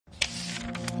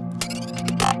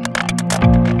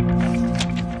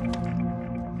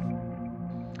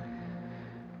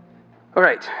All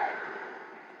right.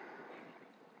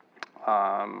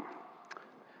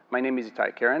 My name is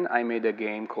Itay, Keren. I made a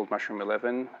game called Mushroom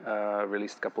 11,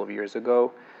 released a couple of years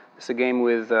ago. It's a game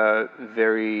with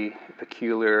very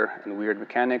peculiar and weird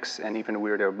mechanics and even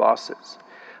weirder bosses.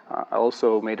 I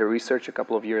also made a research a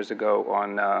couple of years ago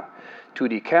on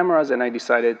 2D cameras, and I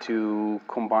decided to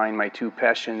combine my two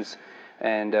passions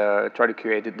and try to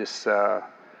create this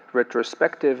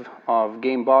retrospective of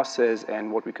game bosses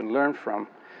and what we can learn from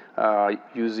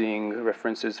using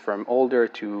references from older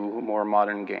to more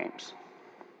modern games.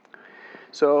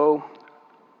 So,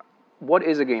 what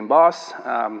is a game boss?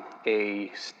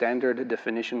 A standard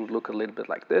definition would look a little bit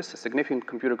like this: a significant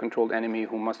computer-controlled enemy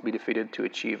who must be defeated to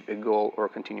achieve a goal or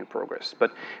continue progress.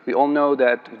 But we all know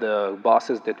that the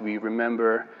bosses that we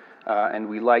remember and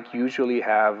we like usually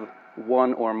have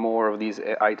one or more of these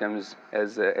items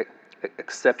as an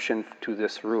exception to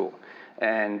this rule.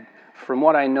 And from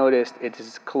what I noticed, it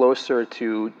is closer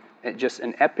to just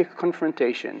an epic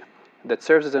confrontation that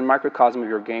serves as a microcosm of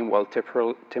your game while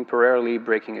temporarily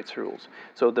breaking its rules.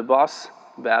 So the boss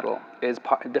battle is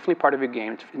definitely part of your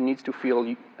game. It needs to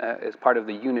feel as part of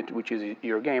the unit, which is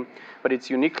your game, but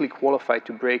it's uniquely qualified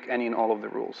to break any and all of the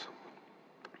rules.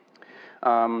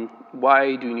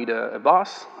 Why do you need a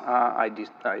boss? I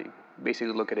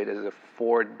basically look at it as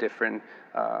 4 different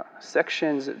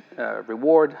sections: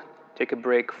 reward, take a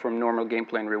break from normal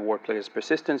gameplay and reward players'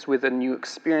 persistence with a new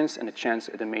experience and a chance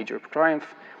at a major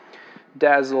triumph;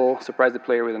 dazzle, surprise the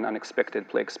player with an unexpected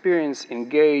play experience;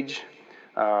 engage,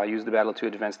 use the battle to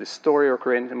advance the story or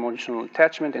create emotional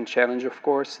attachment; and challenge, of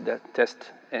course, that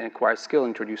test and acquire skill,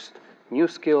 introduce new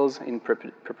skills in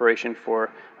preparation for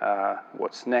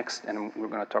what's next, and we're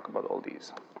going to talk about all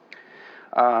these.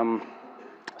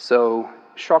 So,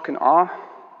 shock and awe,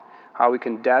 how we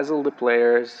can dazzle the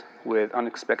players with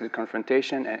unexpected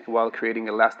confrontation and while creating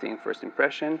a lasting first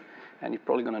impression. And you're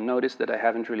probably going to notice that I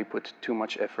haven't really put too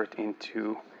much effort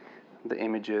into the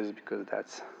images because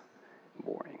that's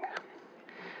boring.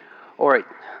 All right,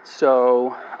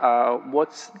 so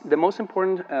what's the most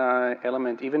important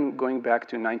element, even going back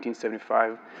to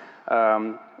 1975,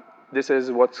 this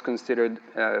is what's considered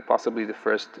possibly the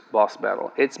first boss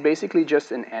battle. It's basically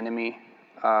just an enemy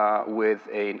with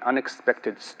an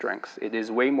unexpected strength. It is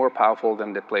way more powerful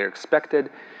than the player expected.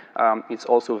 It's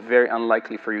also very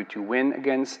unlikely for you to win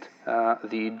against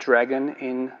the dragon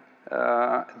in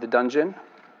the dungeon.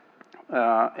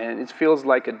 And it feels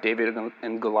like a David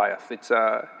and Goliath. It's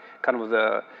kind of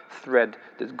the thread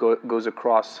that goes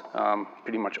across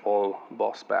pretty much all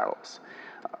boss battles.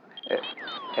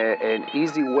 An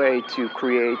easy way to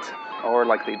create, or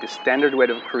like the standard way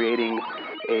of creating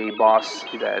a boss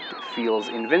that feels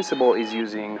invincible, is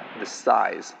using the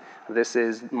size. This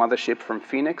is Mothership from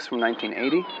Phoenix from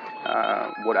 1980,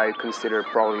 what I consider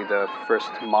probably the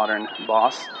first modern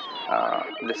boss.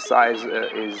 The size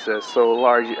is so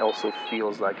large, it also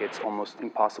feels like it's almost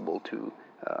impossible to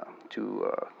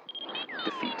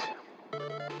defeat.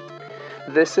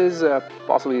 This is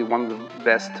possibly one of the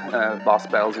best boss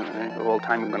battles of all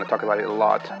time. I'm going to talk about it a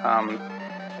lot.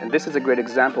 And this is a great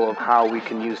example of how we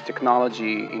can use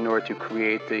technology in order to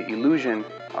create the illusion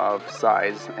of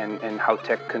size and how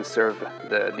tech can serve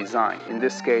the design. In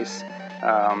this case,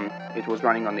 it was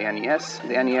running on the NES.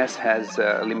 The NES has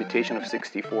a limitation of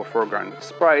 64 foreground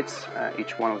sprites.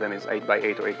 Each one of them is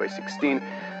 8x8 or 8x16,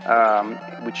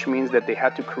 which means that they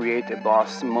had to create a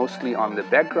boss mostly on the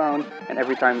background, and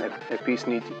every time a piece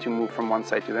needed to move from one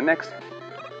side to the next,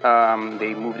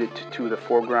 they moved it to the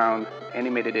foreground,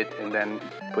 animated it, and then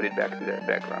put it back to the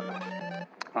background.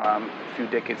 A few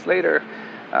decades later,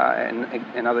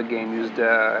 another game used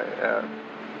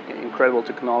incredible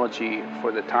technology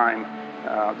for the time.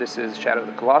 This is Shadow of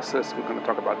the Colossus. We're going to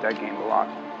talk about that game a lot.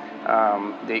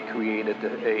 They created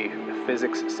a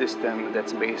physics system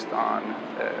that's based on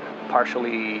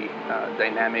partially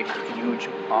dynamic, huge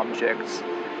objects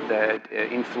that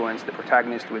influence the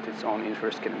protagonist with its own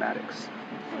inverse kinematics.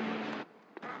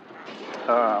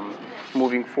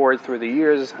 Moving forward through the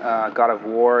years, God of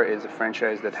War is a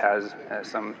franchise that has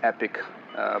some epic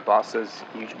bosses,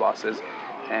 huge bosses,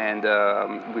 and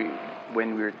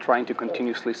when we're trying to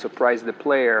continuously surprise the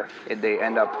player, they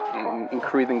end up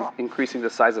increasing the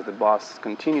size of the boss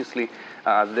continuously.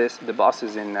 The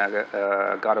bosses in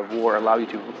God of War allow you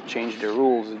to change the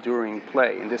rules during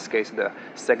play. In this case, the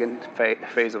second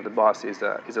phase of the boss is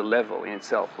a level in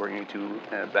itself where you need to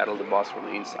battle the boss from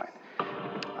the inside.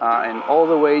 And all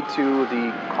the way to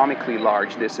the comically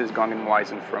large. This is Gongen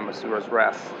Wyzen from Asura's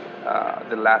Wrath.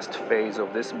 The last phase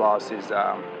of this boss is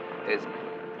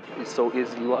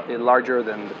larger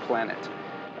than the planet,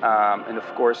 and of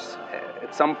course,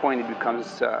 at some point it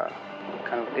becomes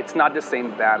it's not the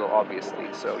same battle,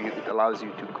 obviously, so it allows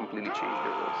you to completely change the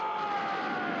rules.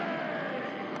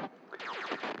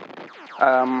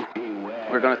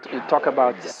 We're going to talk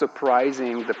about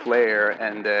surprising the player,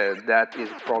 and that is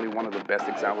probably one of the best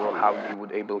examples of how you would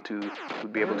be able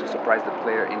to surprise the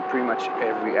player in pretty much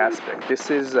every aspect. This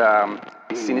is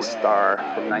Sinistar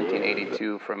from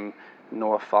 1982 from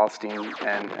Noah Falstein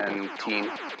and team.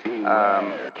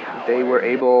 They were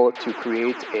able to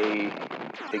create a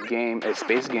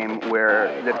space game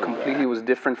that completely was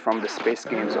different from the space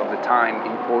games of the time,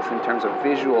 both in terms of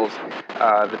visuals,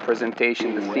 the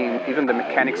presentation, the theme, even the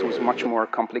mechanics was much more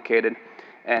complicated,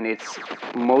 and it's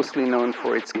mostly known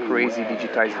for its crazy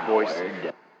digitized voice.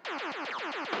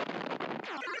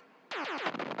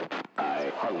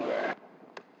 I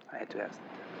had to ask.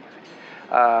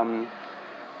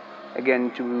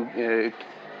 Again,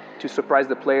 to surprise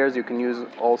the players, you can use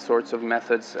all sorts of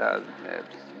methods.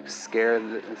 Scare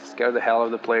the hell out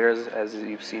of the players, as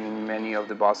you've seen in many of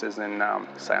the bosses in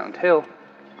Silent Hill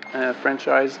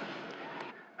franchise.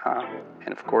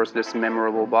 And of course, this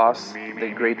memorable boss,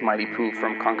 the Great Mighty Pooh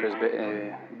from Conker's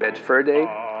Bad Fur Day.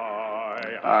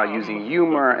 Using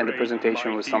humor and the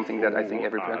presentation was something that I think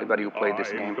everybody who played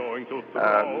this game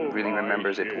really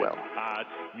remembers it well.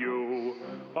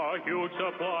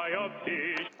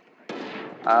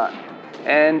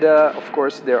 And of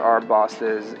course, there are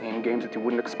bosses in games that you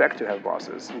wouldn't expect to have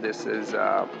bosses. This is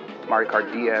Mario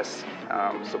Kart DS,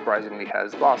 surprisingly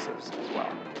has bosses as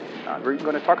well. We're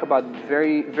going to talk about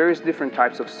various different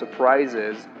types of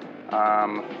surprises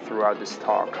throughout this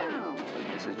talk.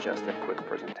 This is just a quick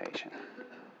presentation.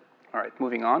 All right,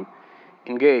 moving on.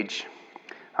 Engage.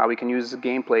 We can use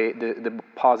gameplay, the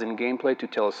pause in gameplay to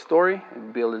tell a story,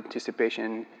 build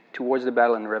anticipation towards the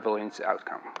battle, and revel in its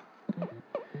outcome.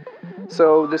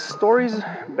 So the stories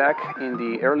back in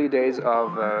the early days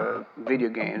of video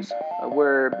games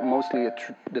were mostly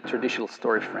the traditional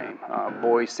story frame.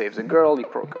 Boy saves a girl. You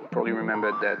probably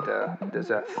remember that there's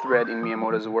a thread in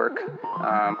Miyamoto's work.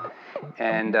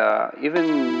 And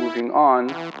even moving on,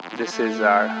 this is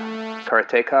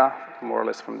Karateka, more or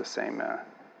less from the same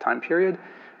time period.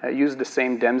 Used the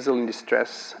same damsel in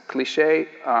distress cliche,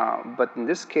 but in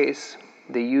this case,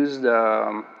 they used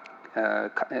a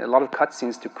lot of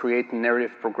cutscenes to create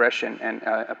narrative progression and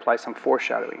apply some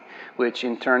foreshadowing, which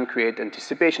in turn create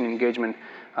anticipation engagement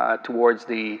towards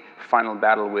the final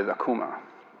battle with Akuma.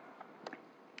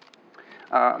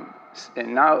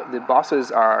 And now the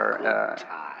bosses are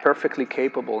perfectly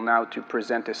capable now to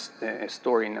present a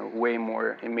story in a way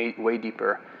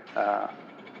deeper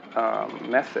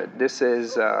method. This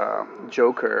is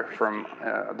Joker from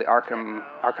the Arkham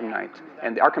Knight,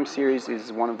 and the Arkham series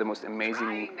is one of the most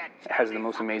amazing, has the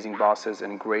most amazing bosses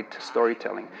and great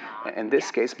storytelling. In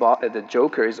this case, the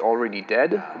Joker is already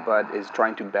dead, but is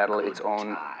trying to battle its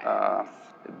own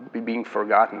being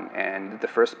forgotten. And the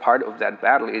first part of that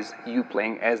battle is you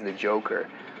playing as the Joker,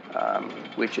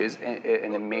 which is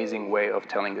an amazing way of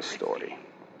telling a story,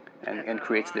 and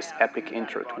creates this epic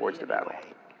intro towards the battle.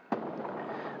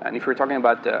 And if we're talking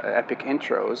about epic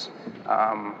intros,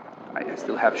 I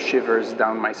still have shivers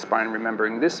down my spine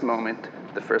remembering this moment,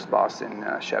 the first boss in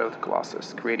Shadow of the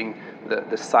Colossus, creating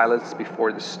the silence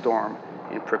before the storm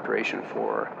in preparation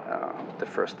for the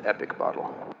first epic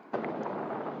battle.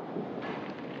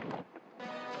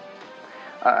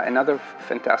 Another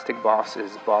fantastic boss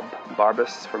is Bob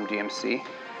Barbas from DMC.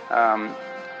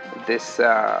 This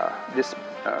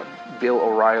Bill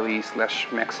O'Reilly /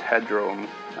 Max Headroom,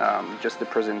 just the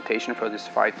presentation for this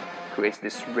fight creates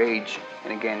this rage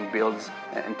and again builds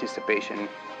anticipation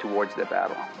towards the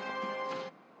battle.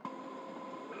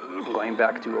 Going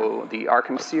back to the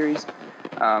Arkham series,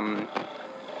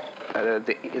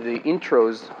 the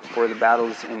intros for the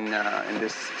battles in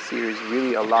this series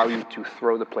really allow you to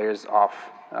throw the players off.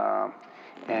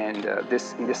 In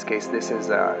this case, this is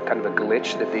kind of a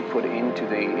glitch that they put into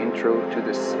the intro to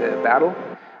this battle.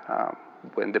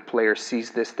 When the player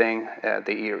sees this thing,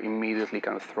 they are immediately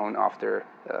kind of thrown off their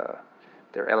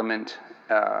element,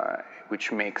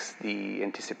 which makes the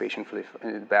anticipation for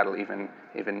the battle even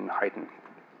heightened.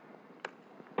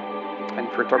 And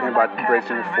if we're talking about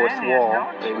breaking the fourth wall,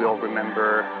 we all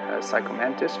remember Psycho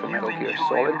Mantis from Metal Gear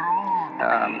Solid.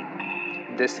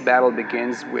 This battle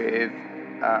begins with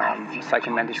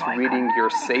Psycho Mantis reading your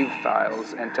save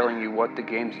files and telling you what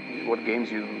games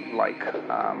you like,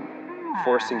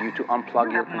 forcing you to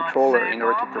unplug your controller in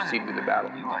order to proceed with the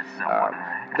battle.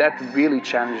 That really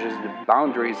challenges the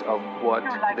boundaries of what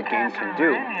the game can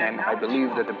do, and I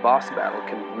believe that the boss battle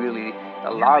can really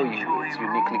allow you, it's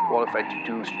uniquely qualified to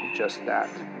do just that.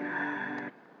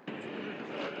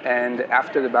 And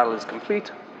after the battle is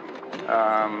complete,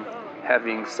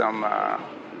 having some outlet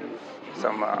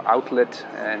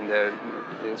and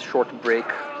a short break,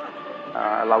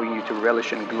 allowing you to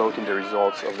relish and gloat in the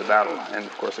results of the battle, and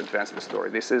of course advance the story.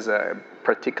 This is a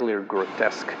particularly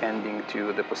grotesque ending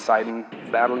to the Poseidon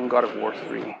battle in God of War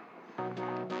 3.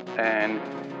 And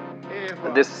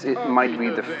this might be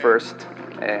the first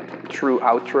true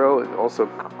outro, also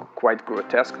quite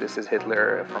grotesque. This is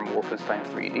Hitler from Wolfenstein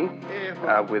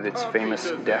 3D with its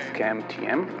famous death cam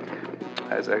TM.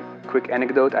 As a quick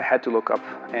anecdote, I had to look up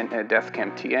a death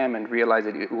cam TM and realize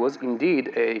that it was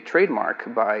indeed a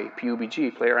trademark by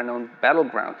PUBG, PlayerUnknown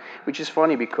Battleground, which is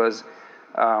funny because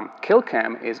Kill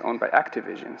Cam is owned by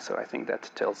Activision, so I think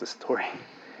that tells the story.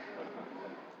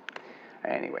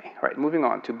 Anyway, all right, moving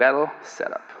on to battle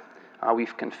setup. We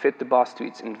can fit the boss to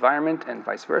its environment and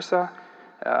vice versa,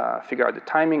 figure out the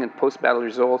timing and post-battle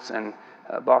results and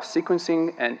boss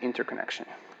sequencing and interconnection.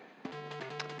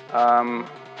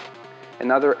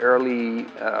 Another early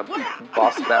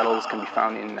boss battles can be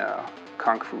found in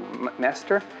Kung Fu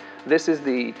Master. This is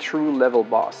the true level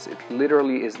boss. It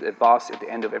literally is a boss at the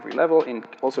end of every level and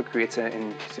also creates an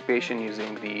anticipation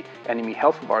using the enemy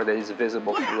health bar that is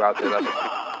visible throughout the level.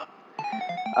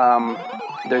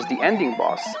 There's the ending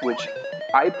boss, which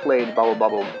I played Bubble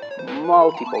Bubble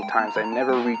multiple times. I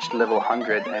never reached level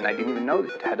 100 and I didn't even know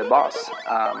it had a boss.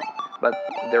 But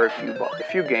there are a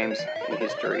few games in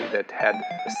history that had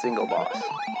a single boss.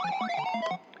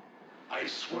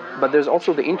 But there's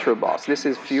also the intro boss. This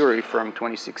is Fury from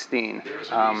 2016,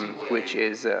 which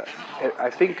is,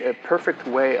 I think, a perfect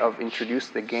way of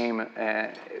introducing the game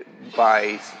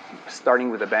by starting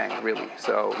with a bang, really.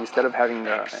 So instead of having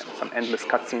some endless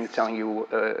cutscenes telling you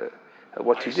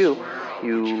what to do,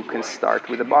 you can start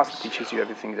with a boss that teaches you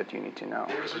everything that you need to know.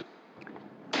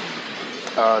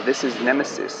 This is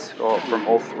Nemesis from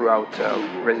all throughout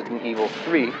Resident Evil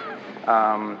 3.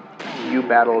 You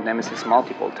battle Nemesis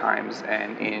multiple times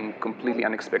and in completely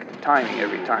unexpected timing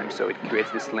every time, so it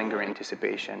creates this lingering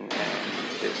anticipation and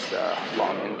this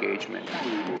long engagement.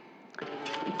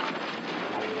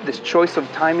 This choice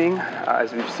of timing,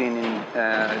 as we've seen in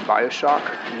Bioshock,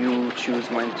 you choose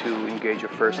when to engage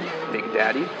your first Big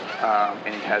Daddy,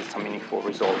 and it has some meaningful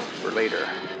results for later.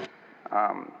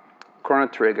 Chrono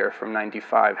Trigger from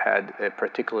 '95 had a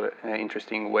particular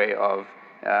interesting way of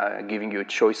giving you a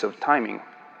choice of timing.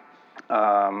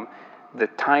 The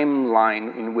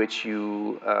timeline in which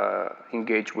you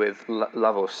engage with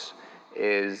Lavos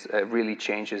really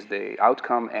changes the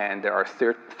outcome, and there are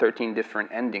 13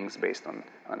 different endings based on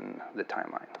the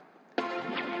timeline.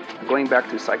 Going back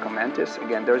to Psycho Mantis,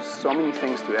 again, there's so many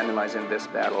things to analyze in this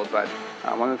battle, but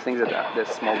one of the things the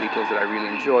small details that I really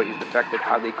enjoy is the fact that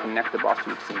how they connect the boss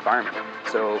to its environment.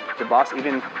 So the boss,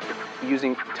 even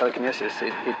using telekinesis,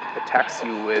 it attacks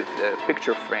you with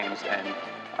picture frames and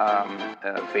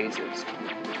vases,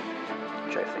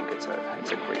 which I think it's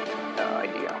a great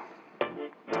idea.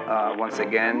 Once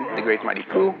again, the Great Mighty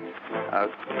Pooh,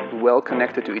 well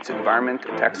connected to its environment,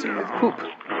 attacks you with poop,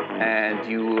 and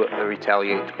you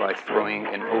retaliate by throwing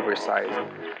an oversized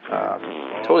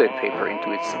toilet paper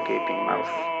into its gaping mouth.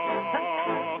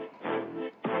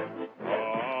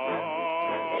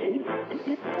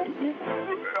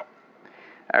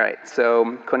 All right,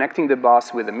 so connecting the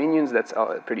boss with the minions, that's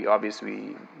pretty obvious.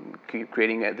 We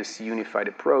creating this unified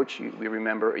approach. We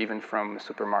remember even from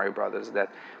Super Mario Brothers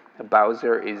that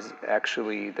Bowser is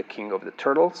actually the king of the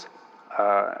turtles,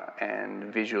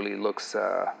 and visually looks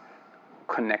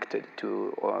connected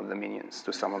to the minions,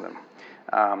 to some of them.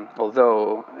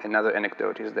 Although another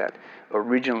anecdote is that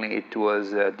originally it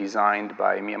was designed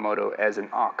by Miyamoto as an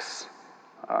ox,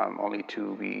 only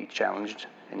to be challenged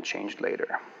and changed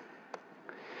later.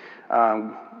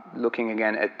 Looking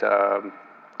again at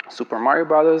Super Mario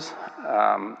Brothers,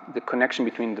 the connection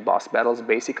between the boss battles,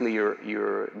 basically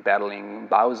you're battling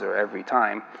Bowser every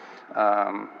time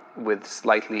with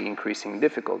slightly increasing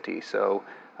difficulty. So,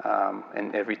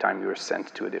 and every time you're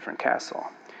sent to a different castle.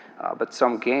 But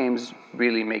some games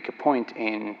really make a point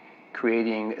in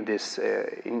creating this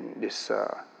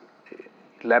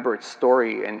elaborate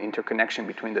story and interconnection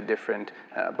between the different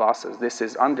bosses. This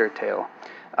is Undertale.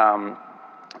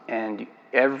 And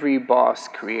every boss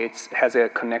has a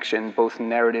connection both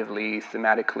narratively,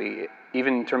 thematically,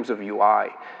 even in terms of UI,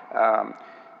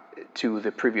 to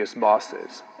the previous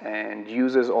bosses, and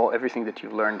uses everything that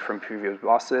you've learned from previous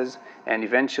bosses, and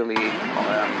eventually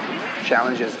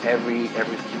challenges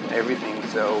everything.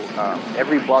 So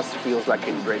every boss feels like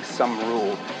it breaks some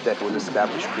rule that was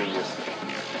established previously.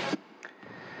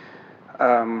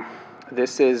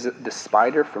 This is the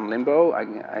Spider from Limbo.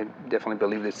 I definitely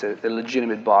believe it's a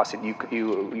legitimate boss.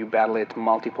 You battle it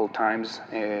multiple times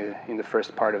in the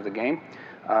first part of the game.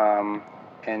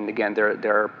 And again,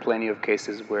 there are plenty of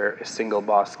cases where a single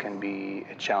boss can be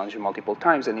challenged multiple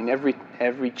times, and in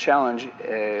every challenge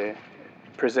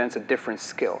presents a different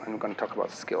skill, and we're going to talk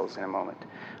about skills in a moment.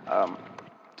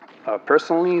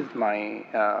 Personally,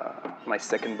 my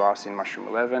second boss in Mushroom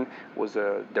 11 was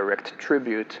a direct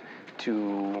tribute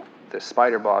to the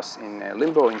spider boss in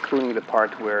Limbo, including the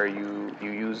part where you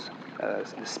use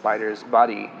the spider's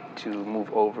body to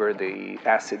move over the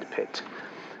acid pit.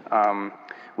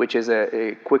 Which is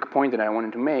a quick point that I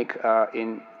wanted to make.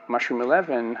 In Mushroom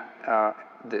 11,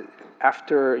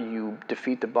 after you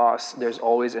defeat the boss, there's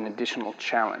always an additional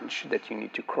challenge that you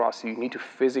need to cross. You need to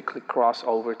physically cross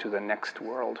over to the next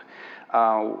world,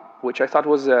 which I thought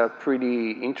was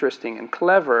pretty interesting and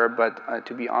clever, but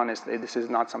to be honest, this is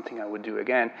not something I would do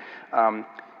again,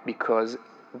 because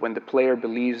when the player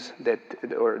believes that,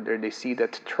 or they see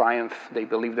that triumph, they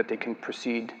believe that they can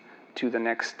proceed to the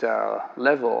next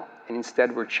level, and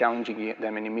instead we're challenging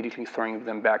them and immediately throwing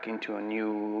them back into a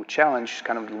new challenge,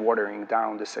 kind of watering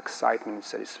down this excitement and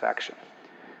satisfaction.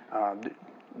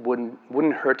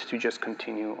 Wouldn't hurt to just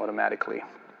continue automatically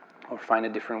or find a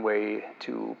different way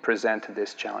to present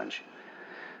this challenge.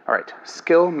 All right,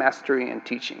 skill, mastery, and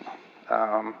teaching.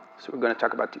 So we're going to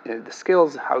talk about the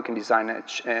skills, how we can design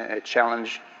a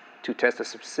challenge to test a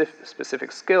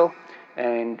specific skill,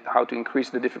 and how to increase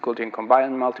the difficulty and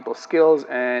combine multiple skills,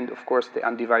 and of course the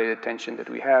undivided attention that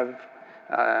we have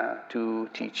to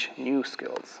teach new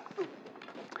skills.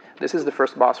 This is the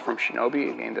first boss from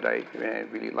Shinobi, a game that I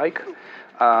really like.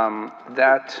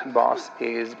 That boss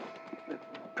is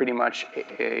pretty much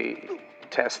a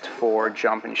test for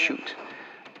jump and shoot,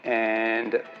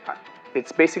 and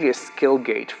it's basically a skill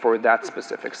gate for that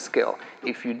specific skill.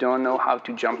 If you don't know how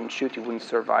to jump and shoot, you wouldn't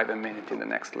survive a minute in the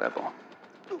next level.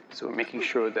 So we're making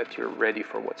sure that you're ready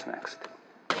for what's next.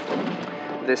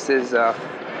 This is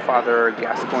Father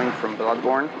Gascoigne from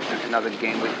Bloodborne, another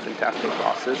game with fantastic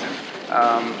bosses.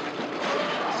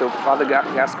 So Father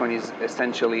Gascoigne is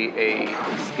essentially a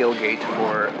skill gate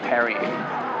for parrying,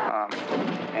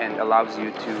 and allows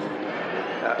you to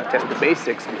test the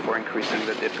basics before increasing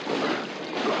the difficulty.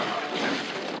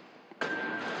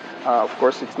 Of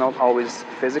course, it's not always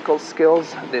physical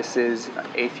skills. This is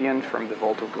Atheon from the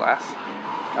Vault of Glass.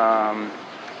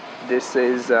 This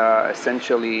is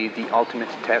essentially the ultimate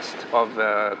test of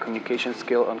communication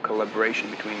skill and collaboration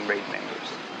between raid members.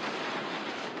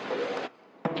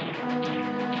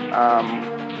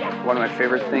 One of my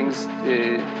favorite things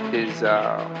is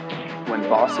when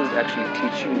bosses actually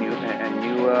teach you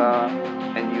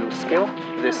a new skill.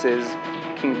 This is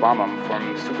King Bob-omb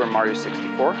from Super Mario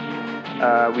 64.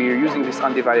 We are using this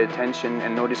undivided attention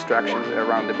and no distractions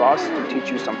around the boss to teach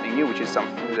you something new, which is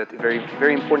something that very,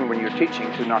 very important when you're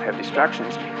teaching, to not have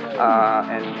distractions.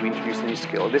 And we introduce a new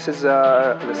skill. This is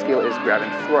the skill is grab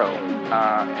and throw,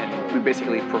 and we're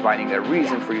basically providing a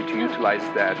reason for you to utilize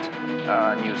that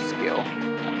new skill.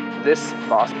 This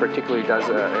boss particularly does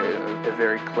a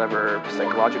very clever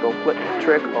psychological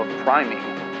trick of priming,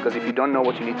 because if you don't know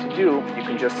what you need to do, you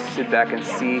can just sit back and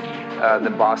see the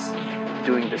boss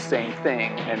doing the same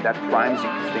thing, and that primes you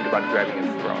to think about grabbing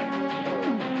and throwing.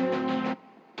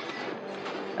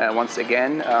 Once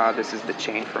again, this is the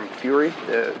Chain from Fury,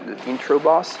 the intro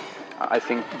boss. I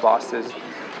think bosses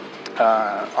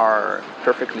are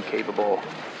perfectly capable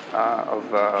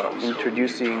of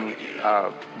introducing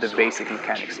the basic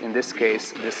mechanics. In this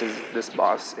case, this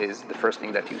boss is the first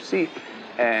thing that you see,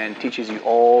 and teaches you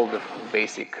all the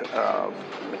basic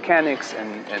mechanics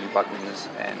and buttons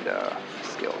and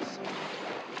skills.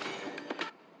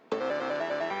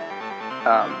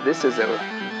 This is a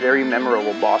very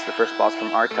memorable boss, the first boss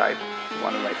from R-Type,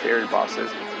 one of my favorite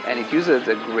bosses, and it uses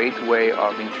a great way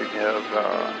of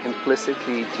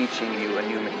implicitly teaching you a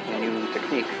new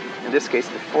technique. In this case,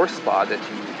 the force spot that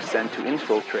you send to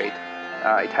infiltrate,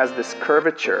 it has this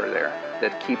curvature there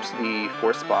that keeps the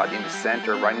force spot in the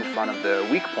center, right in front of the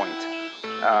weak point.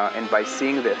 And by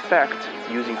seeing the effect,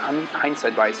 using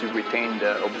hindsight bias, you retain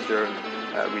the observed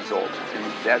result.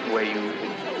 And that way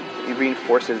it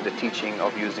reinforces the teaching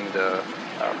of using the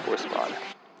force spot.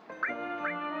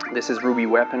 This is Ruby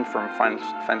Weapon from Final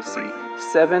Fantasy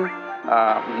VII.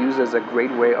 Uses a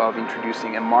great way of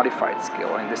introducing a modified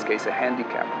skill, in this case a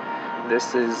handicap.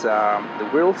 This is the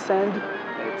Whirl Send.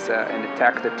 It's an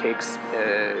attack that takes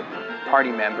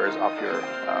party members off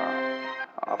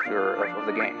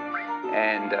the game,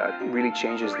 and really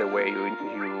changes the way you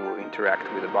interact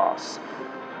with the boss.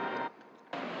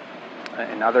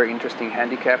 Another interesting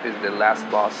handicap is the last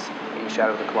boss in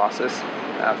Shadow of the Colossus.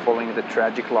 Following the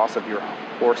tragic loss of your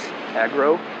horse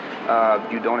Agro,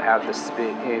 you don't have the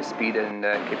speed and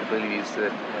capabilities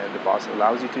that the boss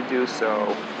allows you to do, so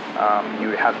you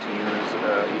have to use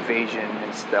evasion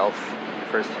and stealth in the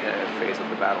first phase of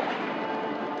the battle.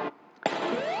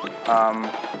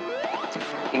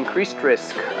 Increased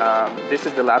risk. This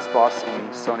is the last boss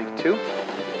in Sonic 2.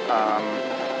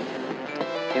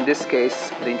 In this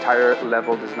case, the entire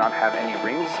level does not have any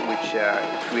rings, which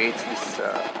creates this,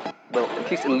 well, at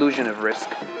least illusion of risk,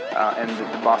 and the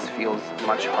boss feels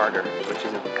much harder, which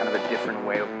is kind of a different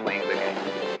way of playing the game.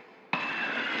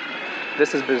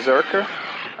 This is Berserker.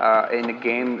 In a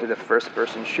game, the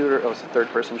first-person shooter, or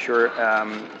third-person shooter,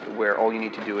 where all you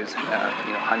need to do is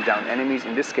hunt down enemies.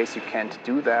 In this case, you can't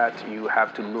do that. You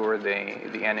have to lure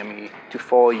the enemy to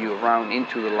follow you around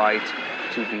into the light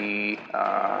to be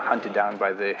hunted down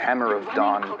by the Hammer of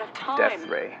Dawn Death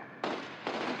Ray.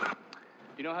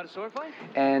 You know how to sword fight?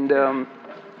 And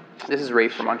this is Ray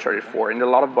from Uncharted 4, and a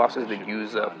lot of bosses that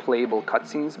use playable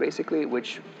cutscenes, basically,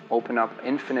 which open up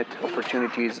infinite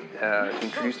opportunities to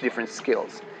introduce different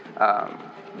skills.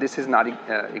 This is not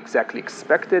exactly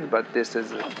expected, but this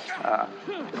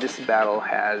battle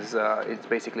has, it's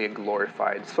basically a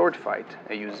glorified sword fight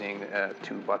using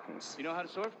 2 buttons. You know how to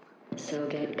sword? So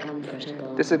get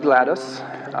comfortable. This is GLaDOS,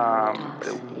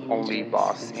 the only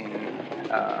boss in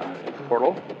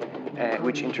Portal,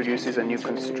 which introduces a new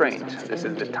constraint. This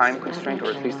is the time constraint,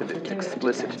 or at least the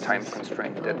explicit time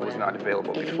constraint that was not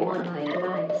available before.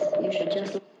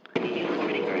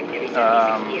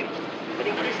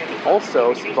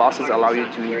 Also, bosses allow you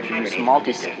to introduce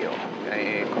multi-skill,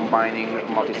 combining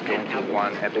multi-skill into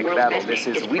one epic battle. This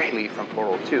is Wheatley from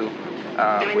Portal 2,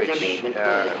 which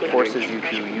forces you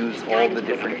to use all the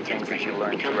different things that you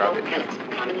learned throughout the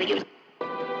game.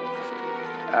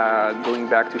 Going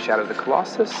back to Shadow of the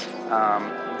Colossus,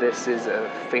 this is a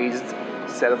phased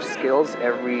set of skills.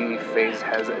 Every phase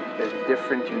has a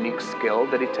different unique skill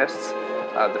that it tests.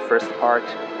 The first part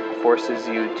forces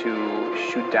you to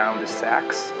shoot down the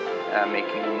sacks,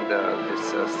 making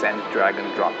this sand dragon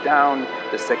drop down.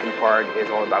 The second part is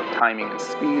all about timing and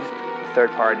speed. The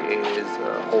third part is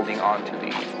holding on to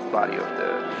the body of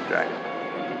the dragon.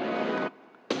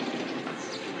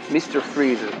 Mr.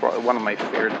 Freeze is one of my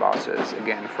favorite bosses,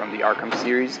 again, from the Arkham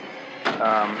series.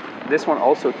 This one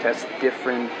also tests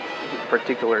different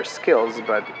particular skills,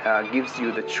 but gives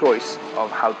you the choice of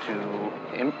how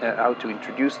to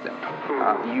introduce them.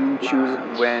 You choose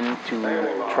when to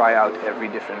try out every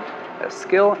different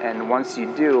skill, and once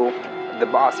you do, the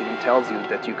boss even tells you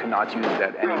that you cannot use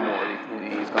that anymore.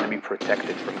 He's going to be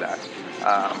protected from that,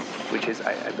 which is,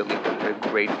 I believe, a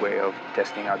great way of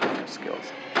testing out different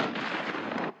skills.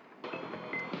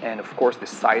 And of course, the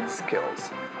side skills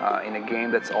in a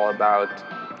game that's all about,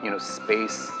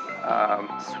 space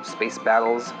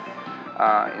battles.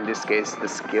 In this case, the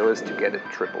skill is to get a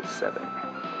 777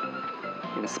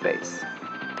 in space.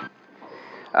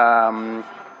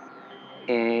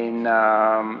 In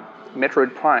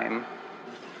Metroid Prime,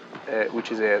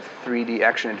 which is a 3D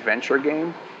action-adventure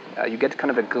game, you get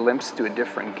kind of a glimpse to a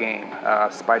different game.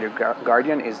 Spider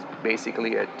Guardian is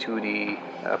basically a 2D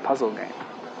puzzle game,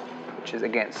 which is,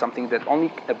 again, something that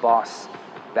only a boss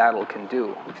battle can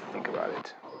do, if you think about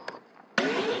it.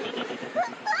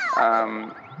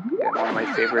 Again, one of my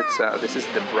favorites, this is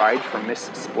the Bride from Miss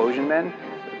Explosion Man.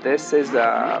 This is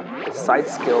a side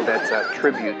skill that's a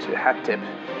tribute, a hat tip,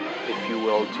 if you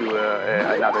will, to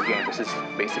another game. This is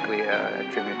basically a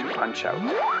tribute to Punch-Out!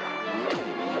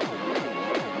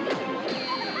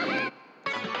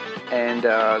 And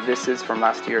this is from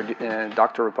last year,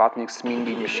 Dr. Robotnik's Mean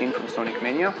Bean Machine from Sonic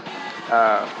Mania,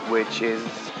 which is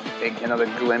another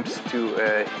glimpse to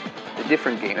a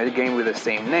different game, a game with the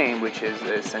same name, which is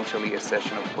essentially a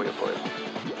session of Puyo Puyo.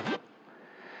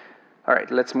 All right,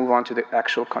 let's move on to the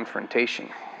actual confrontation.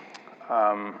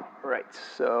 Right,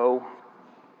 so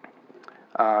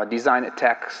design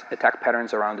attack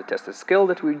patterns around the tested skill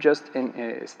that we just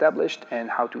established, and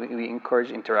how do we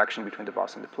encourage interaction between the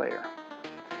boss and the player.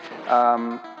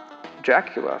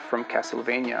 Dracula from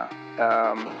Castlevania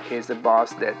is a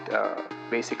boss that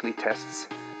basically tests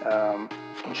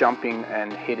jumping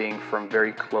and hitting from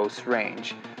very close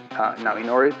range. Now, in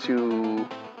order to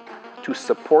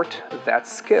support that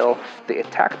skill, the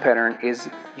attack pattern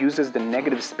uses the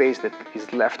negative space that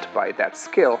is left by that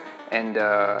skill and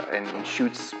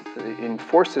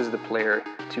forces the player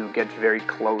to get very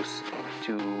close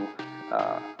to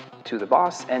the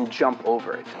boss and jump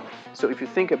over it. So if you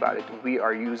think about it, we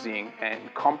are using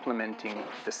and complementing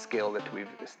the skill that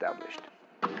we've established.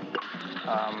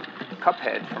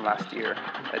 Cuphead from last year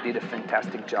did a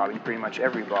fantastic job in pretty much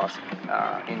every boss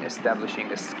in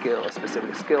establishing a skill, a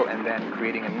specific skill, and then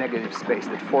creating a negative space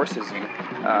that forces you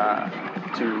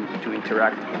to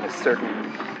interact in a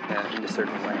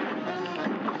certain way.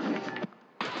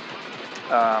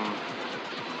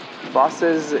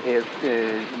 Bosses,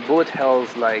 bullet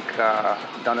hells like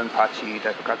Dandanpachi,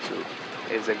 Daikokatsu,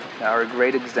 are a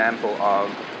great example of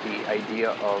the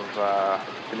idea of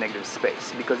the negative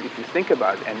space. Because if you think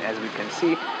about it, and as we can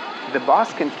see, the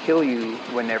boss can kill you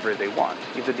whenever they want.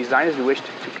 If the designers wished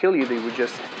to kill you, they would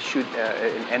just shoot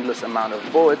an endless amount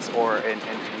of bullets or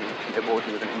a bullet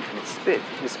with an infinite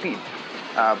speed.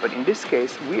 But in this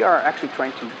case, we are actually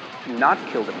trying to not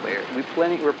kill the player.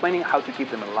 We're planning how to keep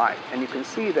them alive. And you can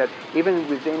see that even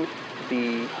within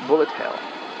the bullet hell,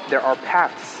 there are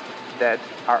paths that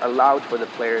are allowed for the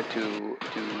player to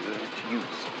use.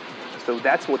 So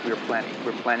that's what we're planning.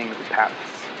 We're planning the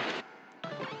paths.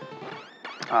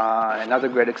 Another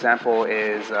great example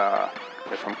is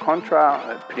from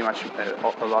Contra. Pretty much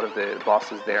a lot of the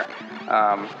bosses there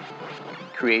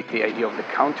create the idea of the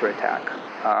counterattack.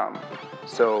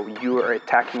 So you are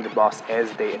attacking the boss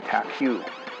as they attack you.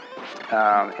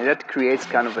 And that creates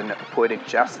kind of a poetic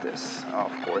justice,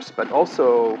 of course, but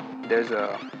also there's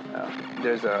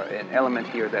an element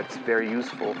here that's very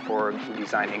useful for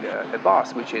designing a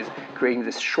boss, which is creating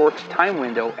this short time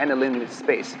window and a limited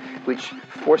space, which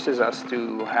forces us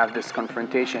to have this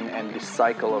confrontation and this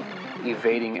cycle of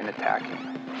evading and attacking.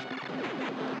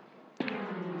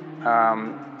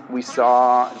 We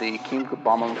saw the King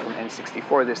Bomb from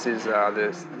N64. This is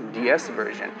this DS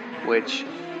version, which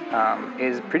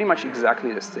is pretty much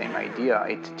exactly the same idea.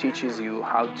 It teaches you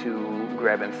how to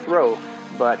grab and throw,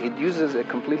 but it uses a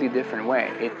completely different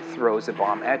way. It throws a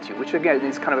bomb at you, which again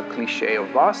is kind of a cliche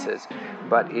of bosses,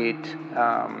 but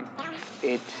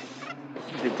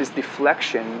this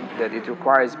deflection that it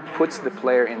requires puts the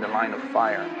player in the line of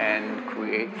fire and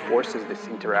forces this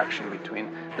interaction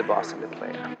between the boss and the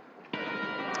player.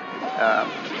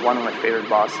 One of my favorite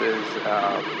bosses,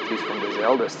 at least from the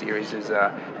Zelda series, is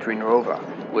Trinrova,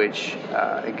 which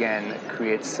again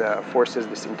forces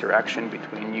this interaction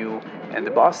between you and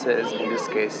the bosses. In this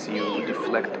case, you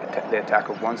deflect the attack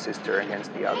of one sister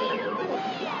against the other.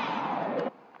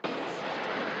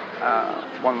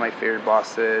 One of my favorite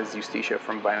bosses, Justicia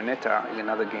from Bayonetta, is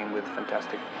another game with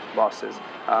fantastic bosses.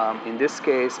 In this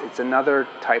case, it's another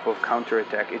type of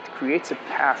counterattack. It creates a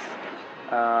path.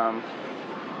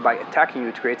 By attacking you,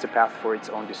 it creates a path for its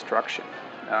own destruction.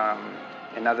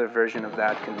 Another version of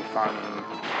that can be found in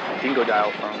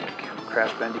Dingodile from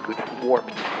Crash Bandicoot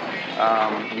Warped.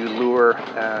 You lure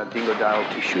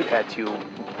Dingodile to shoot at you,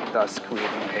 thus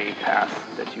creating a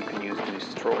path that you can use to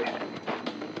destroy him.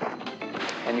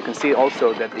 And you can see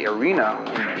also that the arena,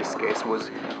 in this case,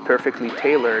 was perfectly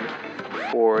tailored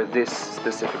for this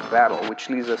specific battle, which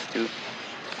leads us to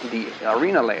the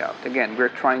arena layout. Again, we're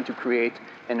trying to create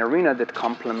an arena that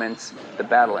complements the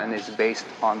battle and is based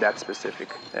on that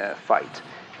specific fight.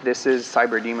 This is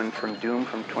Cyber Demon from Doom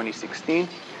from 2016.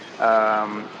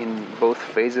 In both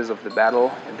phases of the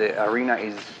battle, the arena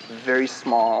is very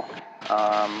small,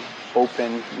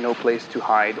 open, no place to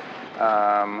hide,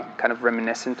 kind of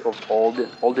reminiscent of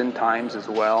olden times as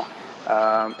well,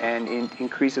 and it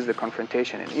increases the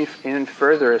confrontation. And even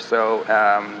further so,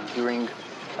 during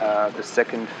the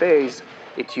second phase,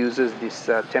 it uses this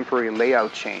temporary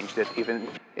layout change that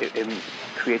it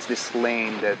creates this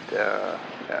lane that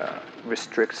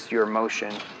restricts your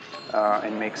motion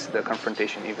and makes the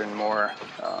confrontation even more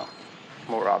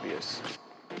obvious.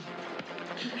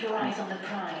 Keep your eyes on the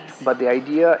prize. But the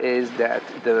idea is that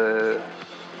the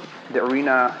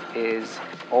arena is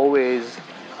always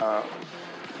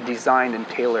designed and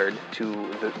tailored to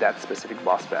that specific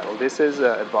boss battle. This is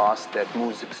a boss that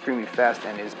moves extremely fast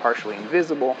and is partially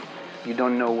invisible. You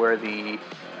don't know where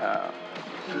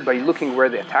by looking where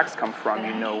the attacks come from,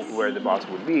 you know where the boss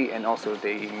would be, and also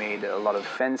they made a lot of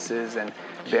fences and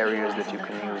barriers that you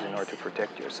can use in order to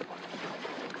protect yourself.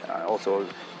 Also a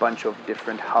bunch of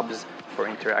different hubs for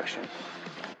interaction.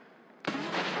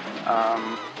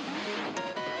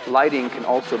 Lighting can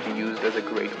also be used as a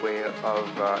great way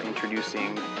of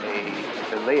introducing a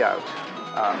layout.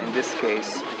 In this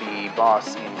case, the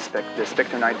boss the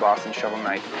Spectre Knight boss in Shovel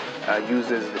Knight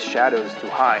uses the shadows to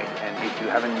hide, and if you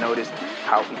haven't noticed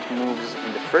how it moves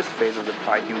in the first phase of the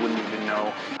fight, you wouldn't even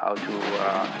know how to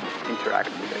interact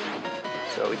with it.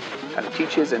 So it kind of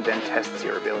teaches and then tests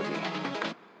your ability.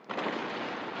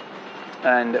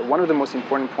 And one of the most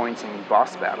important points in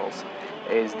boss battles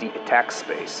is the attack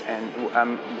space. And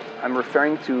I'm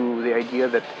referring to the idea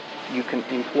that you can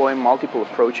employ multiple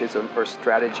approaches or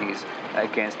strategies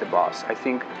against the boss. I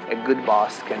think a good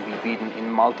boss can be beaten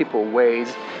in multiple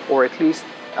ways, or at least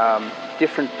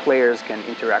different players can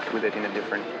interact with it in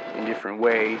different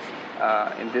ways.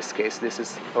 In this case, this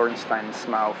is Ornstein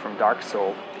Smaug from Dark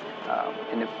Souls,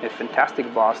 and a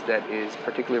fantastic boss that is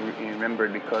particularly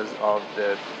remembered because of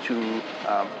the two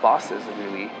bosses,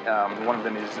 really. One of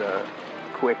them is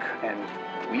quick and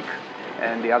weak,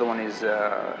 and the other one is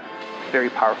very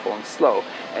powerful and slow.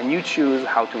 And you choose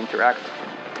how to interact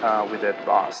with that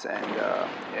boss, and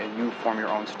you form your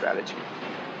own strategy.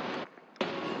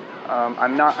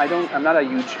 I'm not a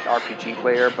huge RPG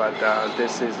player, but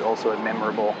this is also a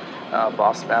memorable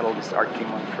boss battle. This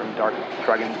Archimon from Dark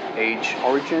Dragon Age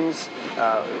Origins.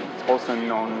 It's also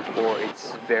known for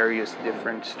its various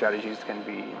different strategies that can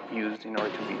be used in order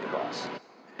to beat the boss.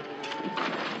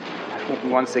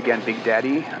 Once again, Big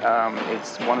Daddy.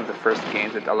 It's one of the first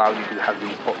games that allows you to have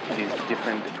these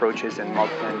different approaches and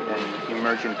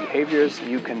emergent behaviors.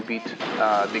 You can beat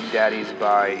Big Daddies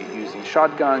by using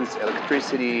shotguns,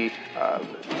 electricity,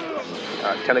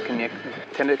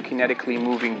 telekinetically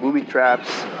moving booby traps,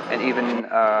 and even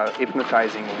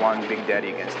hypnotizing one Big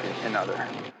Daddy against another.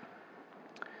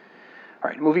 All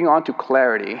right, moving on to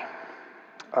clarity.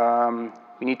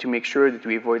 We need to make sure that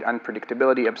we avoid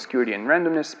unpredictability, obscurity, and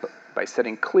randomness by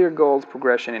setting clear goals,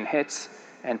 progression in hits,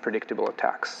 and predictable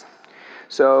attacks.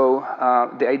 So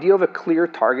the idea of a clear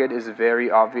target is very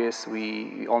obvious.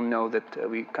 We all know that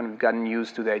we've kind of gotten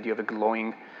used to the idea of a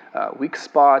glowing weak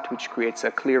spot, which creates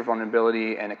a clear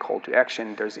vulnerability and a call to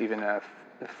action. There's even a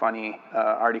funny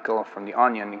article from The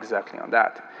Onion exactly on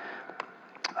that.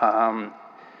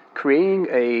 Creating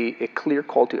a clear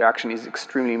call to action is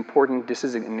extremely important. This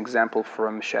is an example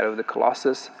from Shadow of the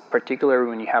Colossus, particularly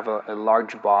when you have a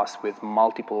large boss with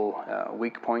multiple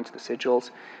weak points, the sigils.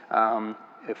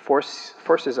 It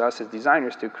forces us as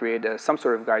designers to create some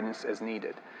sort of guidance as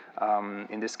needed.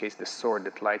 In this case, the sword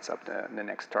that lights up the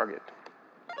next target.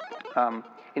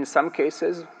 In some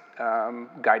cases,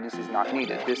 guidance is not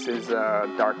needed. This is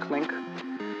Dark Link.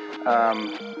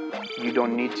 You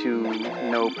don't need to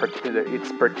know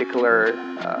its particular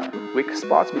weak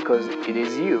spots because it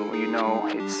is you. You know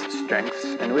its strengths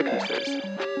and weaknesses.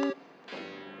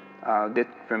 That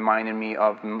reminded me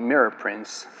of Mirror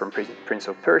Prince from Prince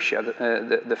of Persia.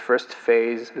 The first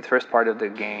phase, the first part of the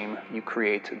game, you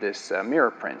create this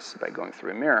Mirror Prince by going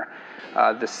through a mirror.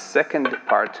 The second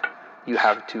part, you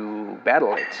have to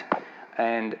battle it.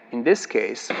 And in this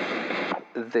case,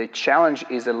 the challenge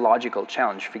is a logical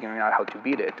challenge, figuring out how to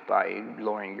beat it by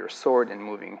lowering your sword and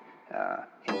moving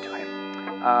into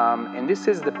him. And this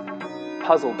is the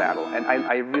puzzle battle, and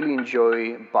I really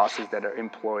enjoy bosses that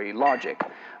employ logic,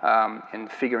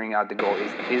 and figuring out the goal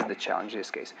is the challenge in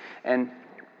this case. And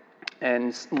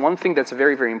one thing that's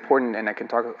very, very important, and I can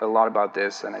talk a lot about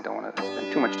this, and I don't want to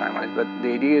spend too much time on it, but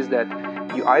the idea is that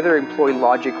you either employ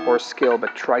logic or skill,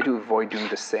 but try to avoid doing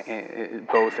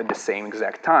both at the same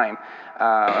exact time.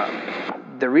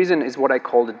 The reason is what I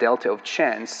call the delta of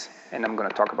chance, and I'm going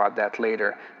to talk about that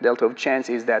later. Delta of chance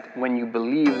is that when you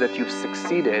believe that you've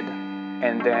succeeded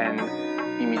and then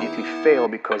immediately fail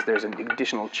because there's an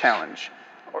additional challenge,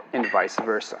 and vice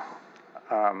versa.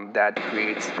 That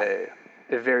creates a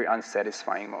very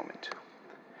unsatisfying moment.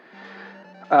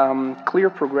 Clear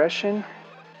progression.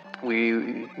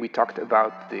 We talked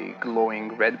about the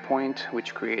glowing red point,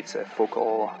 which creates a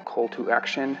focal call to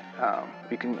action.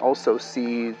 We can also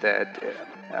see that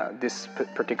this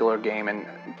particular game and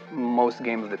most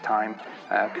games of the time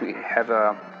have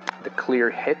the clear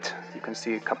hit. You can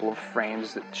see a couple of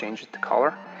frames that changes the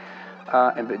color.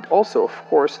 But also, of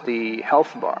course, the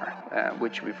health bar,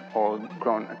 which we've all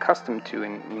grown accustomed to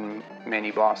in many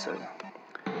bosses.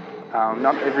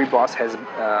 Not every boss has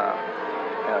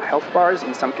health bars.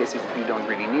 In some cases, you don't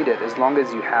really need it, as long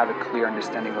as you have a clear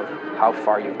understanding of how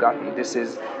far you've gotten. This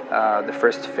is the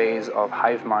first phase of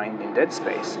Hive Mind in Dead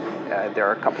Space. There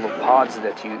are a couple of pods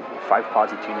 5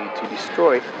 pods that you need to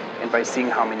destroy, and by seeing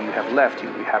how many you have left, you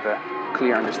have a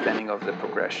clear understanding of the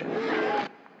progression.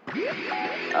 In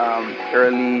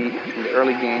the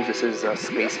early games, this is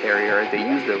Space Harrier. They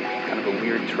used a kind of a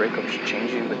weird trick of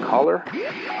changing the color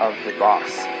of the boss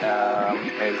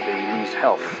as they lose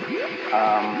health.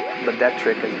 But that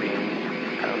trick has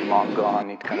been kind of long gone.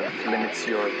 It kind of limits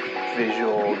your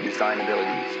visual design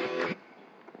abilities.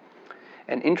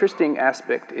 An interesting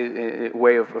aspect,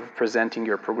 way of presenting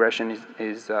your progression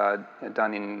is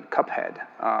done in Cuphead.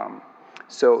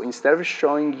 So instead of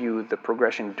showing you the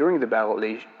progression during the battle,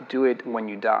 they do it when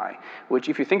you die, which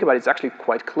if you think about it, it's actually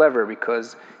quite clever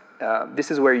because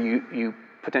this is where you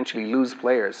potentially lose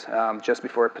players just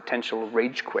before a potential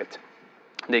rage quit.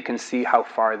 They can see how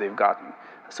far they've gotten.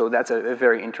 So that's a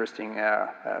very interesting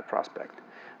prospect.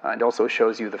 It also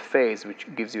shows you the phase, which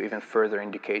gives you even further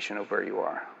indication of where you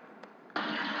are.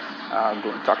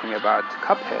 Talking about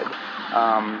Cuphead,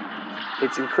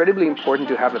 it's incredibly important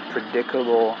to have a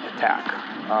predictable attack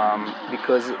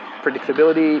because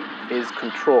predictability is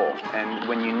control, and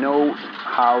when you know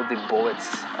how the bullets,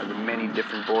 the many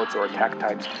different bullets or attack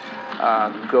types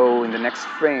go in the next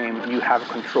frame, you have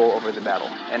control over the battle.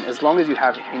 And as long as you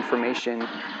have information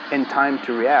and time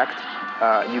to react,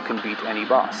 you can beat any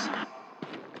boss.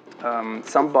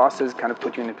 Some bosses kind of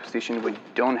put you in a position where you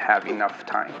don't have enough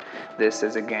time. This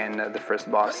is again the first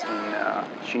boss in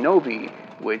Shinobi,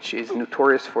 which is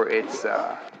notorious for its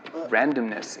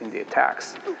randomness in the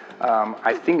attacks.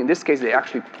 I think in this case they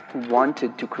actually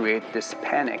wanted to create this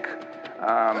panic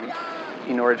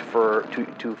in order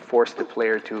to force the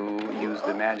player to use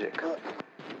the magic.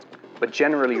 But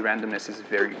generally randomness is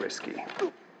very risky.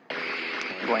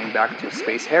 Going back to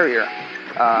Space Harrier,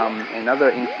 another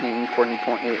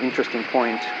interesting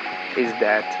point is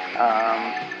that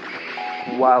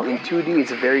while in 2D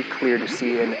it's very clear to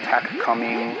see an attack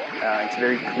coming, it's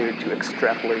very clear to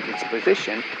extrapolate its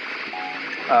position,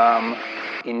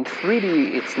 in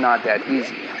 3D it's not that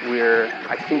easy.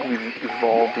 I think we've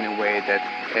evolved in a way that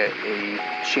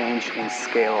a change in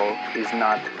scale is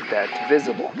not that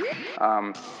visible.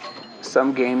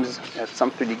 Some games,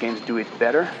 some 3D games do it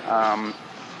better.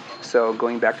 So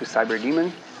going back to Cyber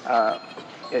Demon,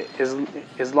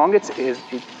 as long as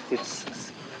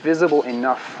it's visible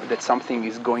enough that something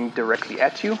is going directly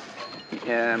at you,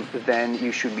 then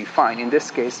you should be fine. In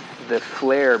this case, the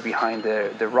flare behind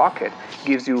the rocket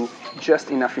gives you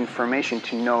just enough information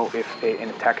to know if an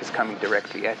attack is coming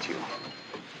directly at you.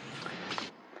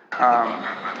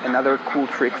 Another cool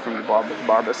trick from the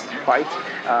Barbas fight,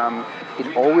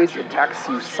 it always attacks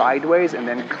you sideways and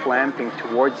then clamping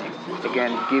towards you,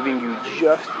 again giving you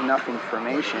just enough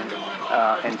information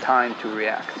and time to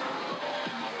react.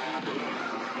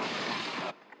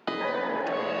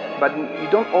 But you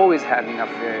don't always have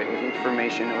enough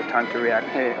information or time to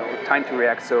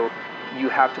react, so you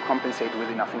have to compensate with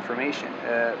enough information.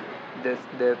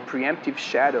 The preemptive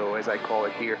shadow, as I call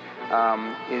it here,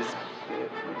 is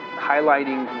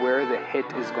highlighting where the hit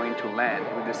is going to land.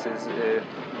 This is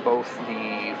both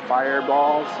the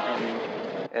fireballs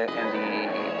and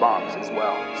the bombs as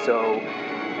well. So,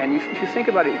 and if you think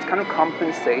about it, it kind of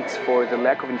compensates for the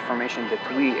lack of information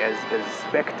that we as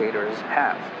spectators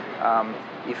have.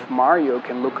 If Mario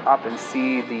can look up and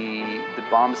see the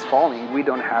bombs falling, we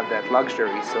don't have that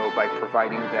luxury. So by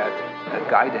providing that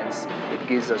guidance, it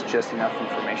gives us just enough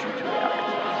information to react.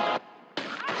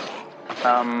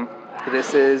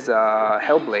 This is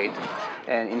Hellblade,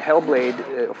 and in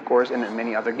Hellblade, of course, and in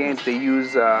many other games, they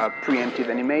use preemptive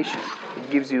animation. It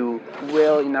gives you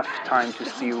well enough time to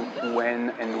see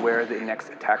when and where the next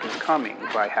attack is coming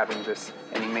by having this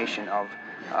animation of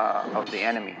the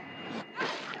enemy.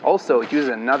 Also, it uses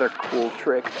another cool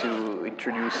trick to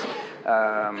introduce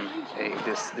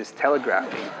this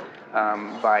telegraphing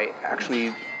by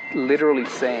actually literally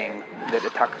saying that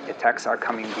attacks are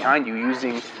coming behind you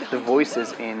using the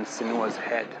voices in Senua's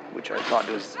head, which I thought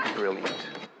was brilliant.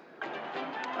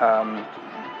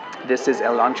 This is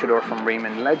El Lanchador from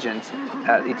Rayman Legends.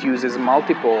 It uses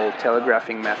multiple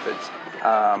telegraphing methods.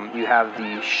 You have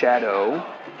the shadow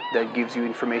that gives you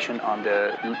information on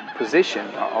the position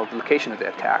or the location of the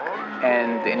attack,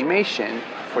 and the animation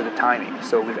for the timing.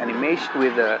 So with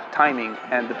the timing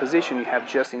and the position, you have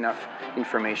just enough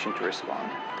information to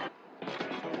respond.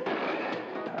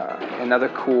 Another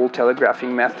cool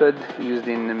telegraphing method used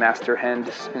in the Master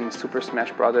Hand in Super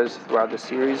Smash Bros. Throughout the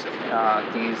series.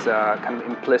 These kind of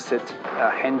implicit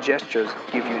hand gestures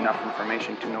give you enough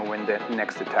information to know when the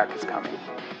next attack is coming.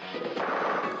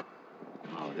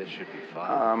 Oh, this should be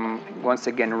fun. Once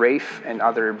again, Rafe and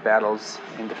other battles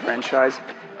in the franchise.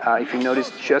 If you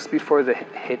notice, just before the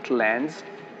hit lands,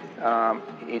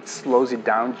 it slows it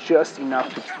down just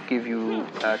enough to give you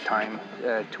time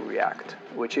to react,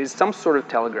 which is some sort of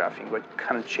telegraphing, but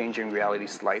kind of changing reality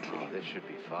slightly. Oh, this should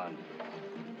be fun.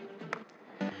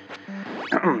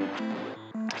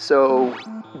 So,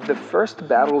 the first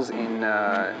battles in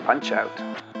Punch-Out,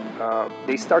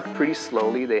 they start pretty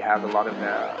slowly. They have a lot of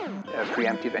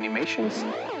preemptive animations,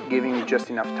 giving you just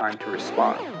enough time to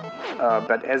respond.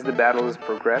 but as the battles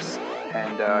progress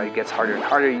and it gets harder and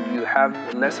harder, you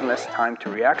have less and less time to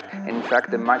react. And in fact,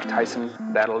 the Mike Tyson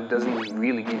battle doesn't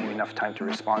really give you enough time to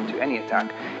respond to any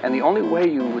attack. And the only way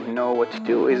you would know what to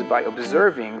do is by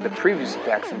observing the previous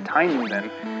attacks and timing them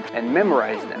and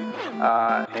memorize them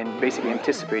and basically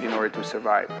anticipate in order to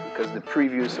survive, because the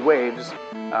previous waves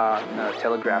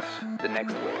telegraph the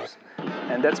next waves.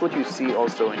 And that's what you see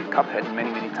also in Cuphead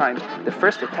many, many times. The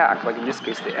first attack, like in this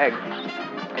case the egg,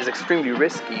 is extremely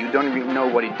risky. You don't even know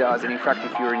what it does, and in fact,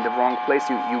 if you're in the wrong place,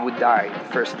 you would die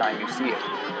the first time you see it.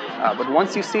 But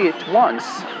once you see it once,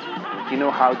 you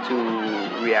know how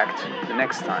to react the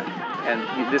next time.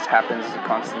 And this happens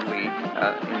constantly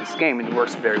in this game. It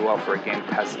works very well for a game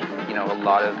that has, a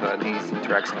lot of these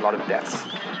interactions, a lot of deaths.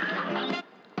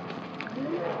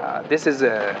 This is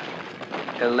a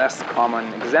less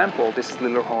common example. This is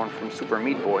Little Horn from Super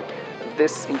Meat Boy.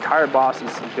 This entire boss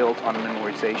is built on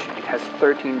memorization. It has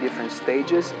 13 different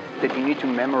stages that you need to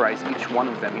memorize each one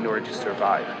of them in order to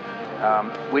survive,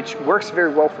 which works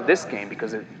very well for this game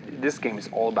because this game is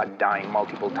all about dying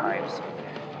multiple times.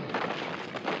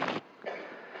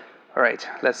 All right,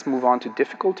 let's move on to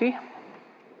difficulty.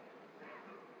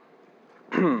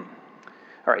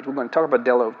 All right, we're going to talk about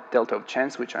delta of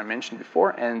chance, which I mentioned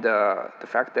before, and the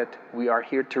fact that we are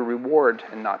here to reward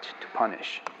and not to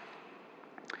punish.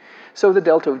 So the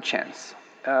delta of chance.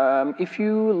 If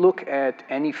you look at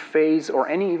any phase or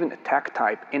any even attack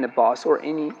type in a boss or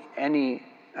any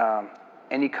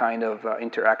kind of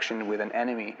interaction with an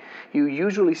enemy, you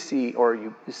usually see, or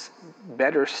you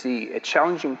better see, a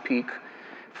challenging peak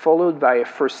followed by a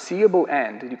foreseeable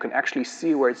end. You can actually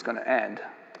see where it's going to end.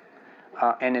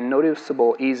 And a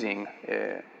noticeable easing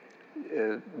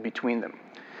between them.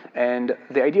 And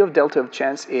the idea of delta of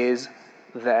chance is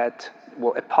that,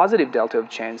 well, a positive delta of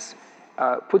chance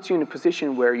puts you in a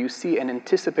position where you see an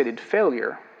anticipated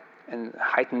failure and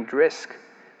heightened risk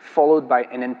followed by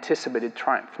an anticipated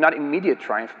triumph. Not immediate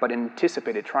triumph, but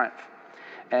anticipated triumph.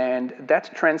 And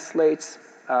that translates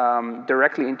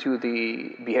directly into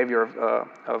the behavior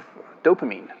of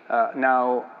dopamine.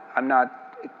 Now, I'm not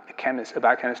a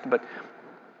biochemist, but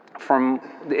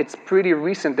it's pretty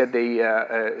recent that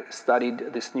they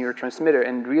studied this neurotransmitter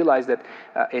and realized that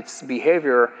its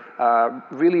behavior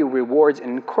really rewards and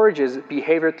encourages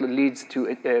behavior that leads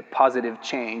to a positive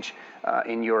change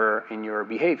in your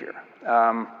behavior.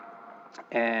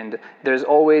 And there's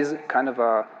always kind of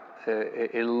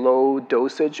a low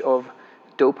dosage of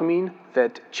dopamine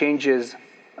that changes.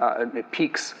 It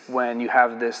peaks when you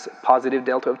have this positive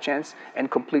delta of chance and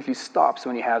completely stops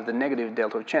when you have the negative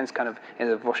delta of chance, kind of in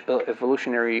an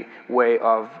evolutionary way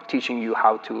of teaching you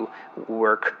how to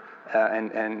work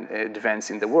and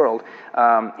advance in the world.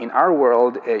 In our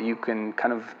world, you can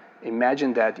kind of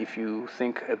imagine that if you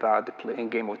think about the playing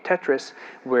game of Tetris,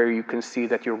 where you can see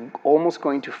that you're almost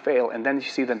going to fail, and then you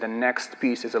see that the next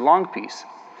piece is a long piece.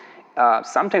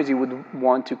 Sometimes you would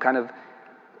want to kind of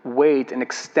wait and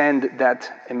extend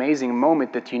that amazing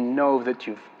moment that you know that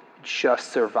you've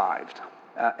just survived.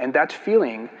 And that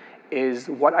feeling is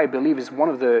what I believe is one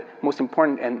of the most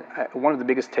important and one of the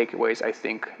biggest takeaways I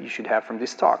think you should have from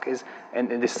this talk is, and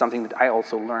this is something that I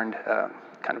also learned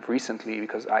kind of recently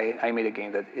because I made a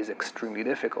game that is extremely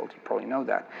difficult. You probably know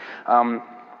that.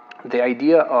 The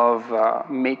idea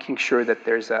of making sure that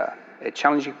there's a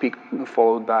challenging peak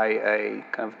followed by a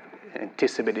kind of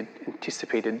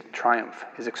anticipated triumph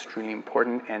is extremely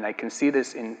important, and I can see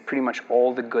this in pretty much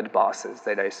all the good bosses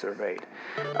that I surveyed.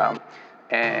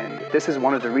 And this is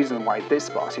one of the reasons why this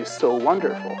boss is so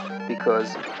wonderful,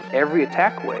 because every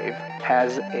attack wave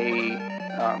has a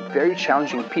very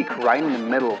challenging peak right in the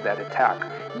middle of that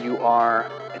attack. You are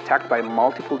attacked by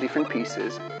multiple different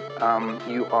pieces.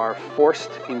 You are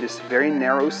forced in this very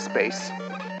narrow space.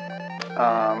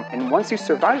 And once you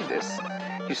survive this,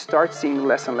 you start seeing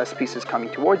less and less pieces coming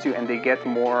towards you, and they get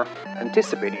more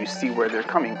anticipated. You see where they're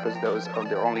coming because those are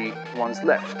the only ones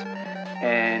left.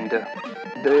 And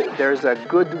there's a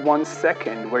good 1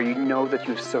 second where you know that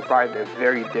you've survived a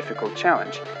very difficult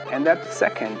challenge. And that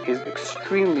second is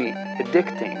extremely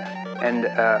addicting and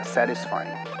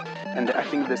satisfying. And I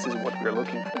think this is what we're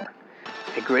looking for.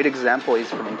 A great example is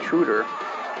from Intruder,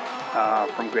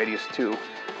 from Gradius 2.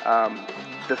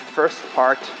 The first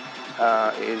part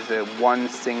is one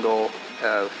single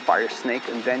fire snake,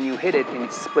 and then you hit it and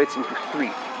it splits into 3.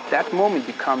 That moment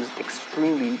becomes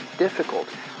extremely difficult,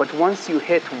 but once you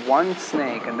hit one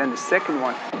snake and then the second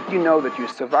one, you know that you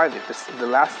survived it. The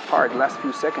last part, the last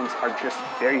few seconds are just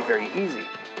very, very easy.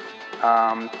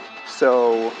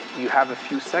 So you have a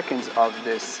few seconds of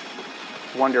this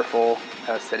wonderful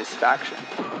satisfaction.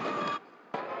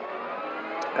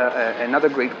 another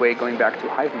great way, going back to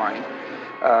Hive Mind,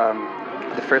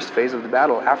 the first phase of the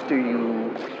battle, after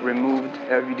you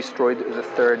destroyed the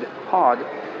third pod,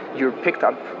 you're picked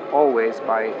up always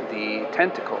by the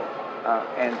tentacle.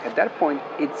 And at that point,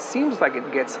 it seems like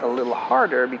it gets a little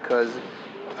harder because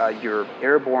you're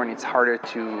airborne, it's harder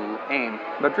to aim.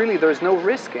 But really, there's no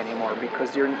risk anymore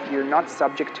because you're not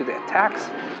subject to the attacks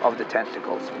of the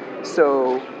tentacles.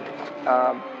 So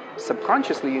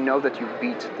subconsciously, you know that you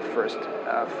beat the first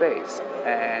phase.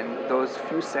 And those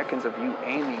few seconds of you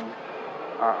aiming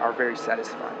are very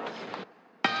satisfying.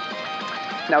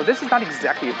 Now, this is not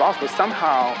exactly a boss, but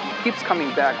somehow it keeps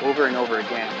coming back over and over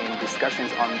again in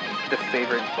discussions on the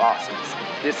favorite bosses.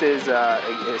 This is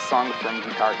a song from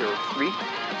Guitar Hero 3,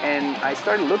 and I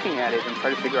started looking at it and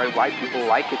trying to figure out why people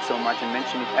like it so much and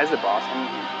mention it as a boss,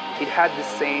 and it had the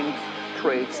same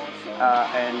traits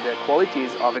and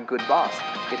qualities of a good boss.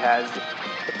 It has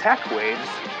attack waves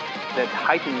that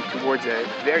heighten towards a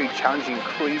very challenging,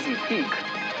 crazy peak.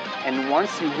 And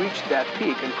once you reach that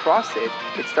peak and cross it,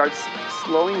 it starts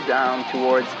slowing down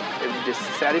towards this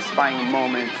satisfying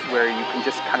moment where you can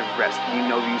just kind of rest. You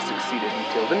know you succeeded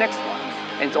until the next one.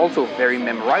 And it's also very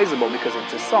memorizable because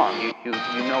it's a song. You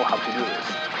know how to do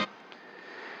this.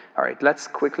 All right, let's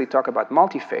quickly talk about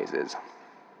multi-phases.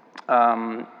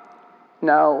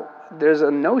 Now, there's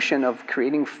a notion of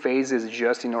creating phases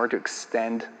just in order to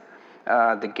extend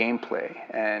the gameplay,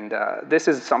 and this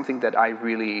is something that I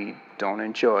really don't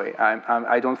enjoy.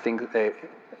 I don't think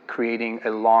creating a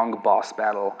long boss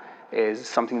battle is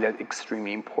something that's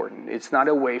extremely important. It's not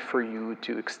a way for you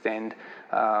to extend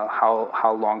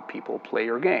how long people play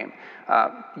your game.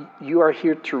 You are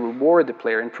here to reward the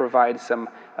player and provide some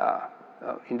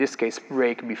in this case,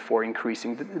 break before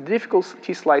increasing the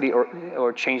difficulty slightly,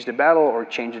 or change the battle, or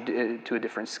change it to a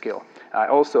different skill. I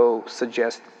also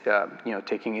suggest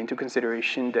taking into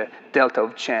consideration the delta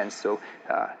of chance, so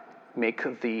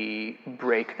make the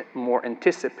break more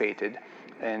anticipated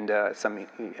and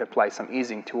apply some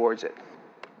easing towards it.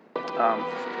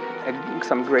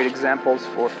 Some great examples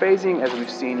for phasing, as we've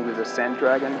seen with the Sand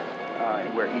Dragon,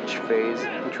 where each phase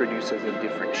introduces a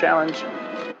different challenge.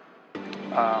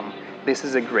 This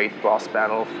is a great boss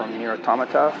battle from Nier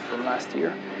Automata from last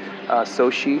year.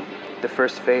 Soshi, the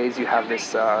first phase, you have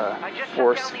this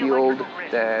force field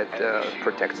that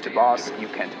protects the boss. You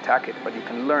can't attack it, but you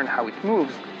can learn how it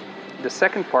moves. The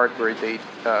second part, where they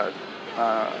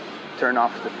turn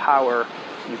off the power,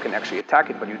 you can actually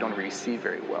attack it, but you don't really see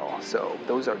very well. So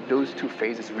those two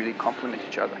phases really complement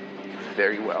each other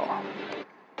very well.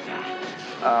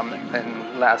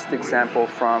 And last example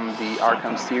from the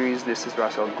Arkham series, this is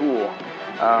Ras Al Ghul,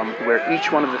 where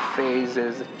each one of the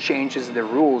phases changes the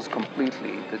rules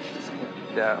completely.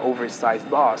 The oversized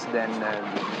boss, then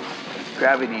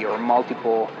gravity or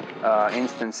multiple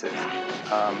instances.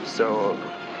 So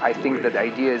I think that the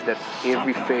idea is that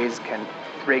every phase can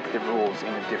break the rules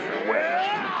in a different way.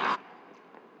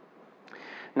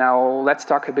 Now let's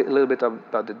talk a little bit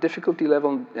about the difficulty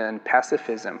level and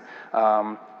pacifism.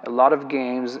 A lot of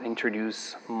games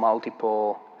introduce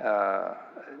multiple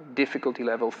difficulty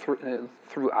level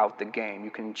throughout the game.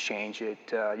 You can change it.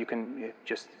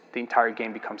 The entire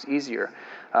game becomes easier.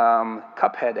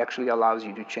 Cuphead actually allows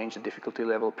you to change the difficulty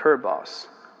level per boss.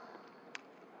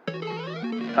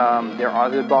 There are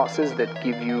other bosses that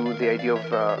give you the idea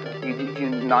of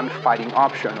non-fighting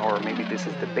option, or maybe this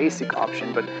is the basic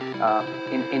option, but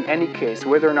in any case,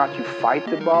 whether or not you fight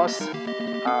the boss,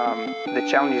 the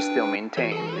challenge is still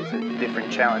maintained. It's a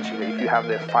different challenge. If you have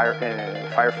the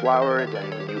fire flower,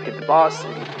 then you hit the boss.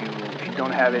 If you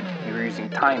don't have it, you're using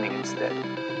timing instead.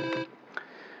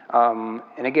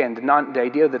 And again, the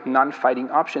idea that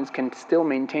non-fighting options can still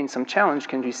maintain some challenge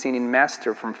can be seen in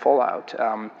Master from Fallout.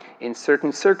 In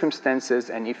certain circumstances,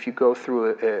 and if you go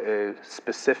through a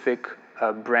specific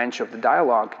branch of the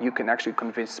dialogue, you can actually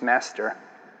convince Master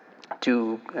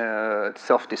to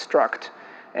self-destruct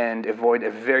and avoid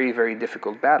a very, very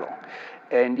difficult battle.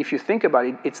 And if you think about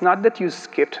it, it's not that you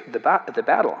skipped the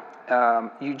battle.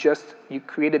 You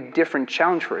create a different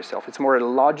challenge for yourself. It's more a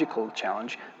logical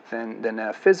challenge than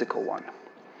a physical one.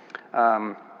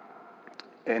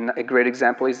 And a great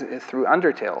example is through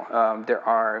Undertale. There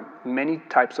are many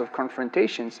types of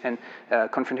confrontations, and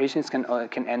confrontations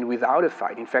can end without a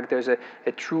fight. In fact, there's a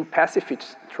true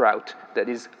pacifist route that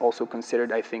is also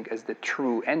considered, I think, as the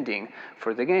true ending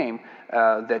for the game,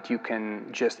 that you can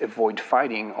just avoid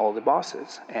fighting all the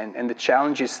bosses. And the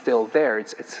challenge is still there.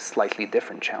 It's a slightly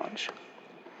different challenge.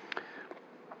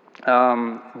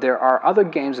 There are other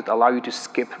games that allow you to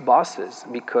skip bosses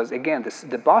because, again,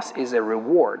 the boss is a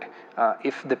reward.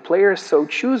 If the player so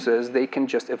chooses, they can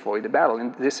just avoid the battle.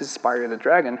 And this is Spyro the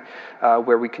Dragon,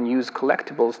 where we can use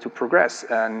collectibles to progress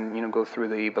and go through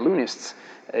the balloonists.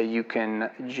 You can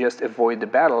just avoid the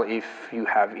battle if you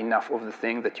have enough of the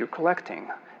thing that you're collecting.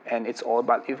 And it's all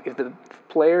about if the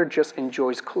player just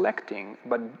enjoys collecting,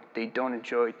 but they don't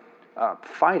enjoy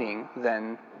fighting,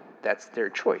 then that's their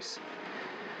choice.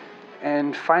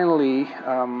 And finally,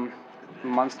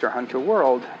 Monster Hunter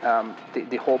World,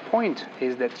 the whole point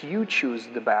is that you choose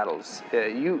the battles.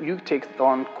 You take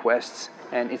on quests,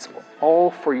 and it's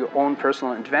all for your own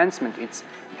personal advancement. It's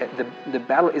the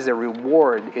battle is a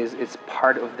reward. It's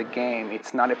part of the game.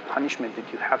 It's not a punishment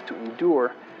that you have to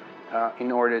endure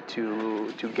in order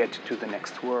to get to the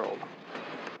next world.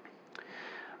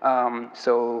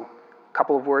 So, a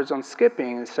couple of words on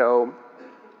skipping. So,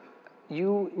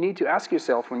 you need to ask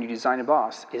yourself when you design a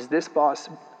boss, is this boss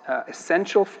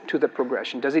essential to the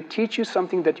progression? Does it teach you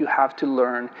something that you have to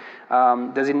learn?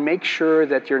 Does it make sure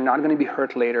that you're not going to be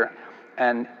hurt later?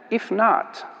 And if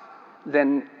not,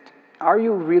 then are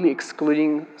you really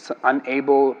excluding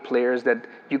unable players that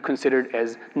you considered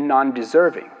as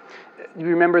non-deserving? You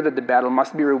remember that the battle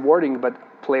must be rewarding,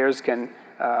 but players can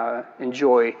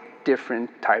enjoy different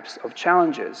types of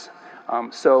challenges.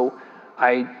 So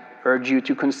I urge you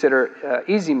to consider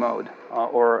easy mode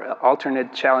or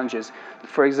alternate challenges.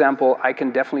 For example, I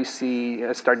can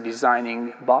definitely start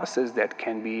designing bosses that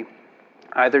can be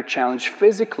either challenged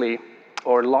physically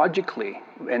or logically,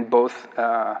 and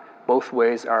both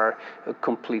ways are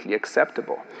completely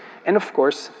acceptable. And of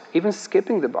course, even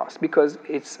skipping the boss, because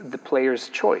it's the player's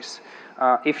choice.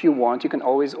 If you want, you can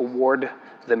always award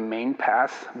the main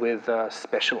path with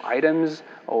special items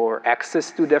or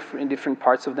access to different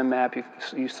parts of the map if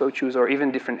you so choose, or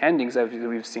even different endings as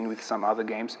we've seen with some other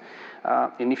games.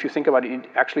 And if you think about it, it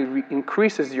actually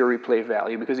increases your replay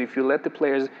value, because if you let the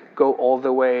players go all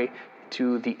the way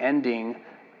to the ending,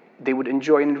 they would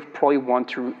enjoy and probably want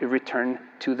to return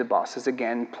to the bosses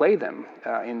again, play them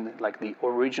in like the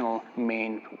original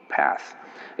main path.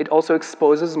 It also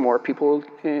exposes more people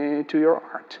to your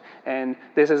art, and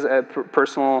this is a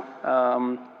personal,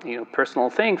 personal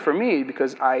thing for me,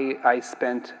 because I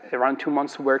spent around 2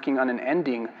 months working on an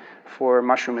ending for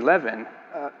Mushroom 11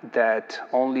 that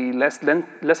only less than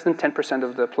 10%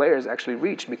 of the players actually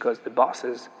reached, because the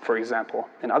bosses, for example,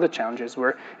 and other challenges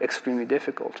were extremely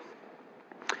difficult.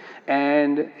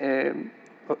 And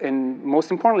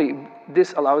most importantly,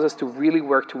 this allows us to really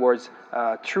work towards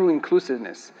true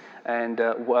inclusiveness, and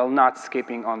while not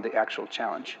skipping on the actual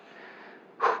challenge.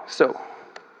 So,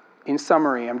 in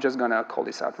summary, I'm just gonna call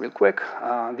this out real quick.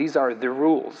 These are the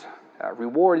rules.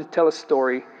 Reward, tell a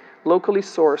story, locally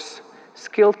source,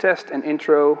 skill test and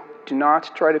intro, do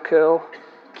not try to kill,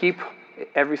 keep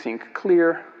everything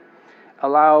clear,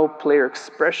 allow player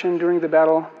expression during the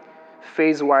battle,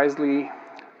 phase wisely,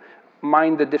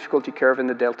 mind the difficulty curve and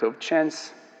the delta of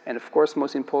chance, and of course,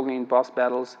 most importantly in boss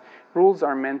battles, rules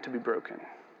are meant to be broken.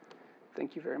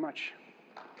 Thank you very much.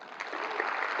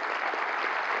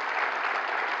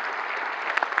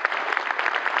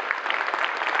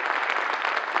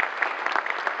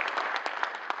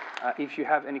 If you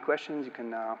have any questions, you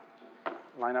can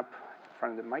line up in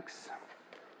front of the mics,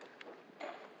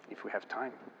 if we have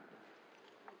time.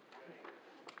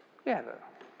 We have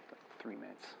 3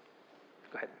 minutes.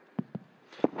 Go ahead.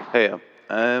 Hey,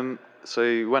 so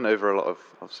you went over a lot of,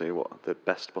 obviously, what the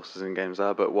best bosses in games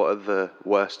are, but what are the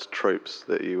worst tropes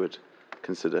that you would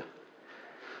consider?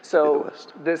 So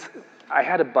I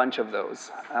had a bunch of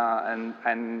those,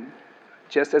 and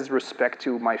just as respect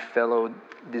to my fellow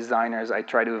designers, I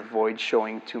try to avoid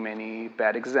showing too many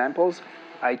bad examples.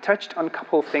 I touched on a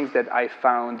couple of things that I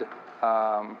found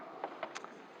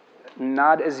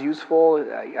not as useful.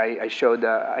 I showed,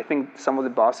 I think some of the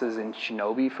bosses in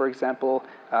Shinobi, for example,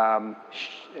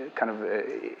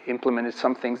 implemented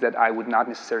some things that I would not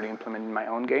necessarily implement in my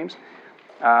own games.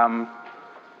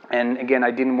 And again,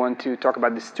 I didn't want to talk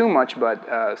about this too much,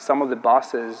 but some of the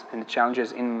bosses and the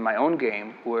challenges in my own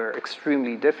game were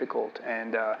extremely difficult.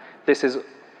 And this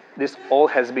all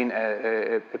has been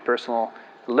a personal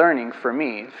learning for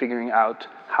me, figuring out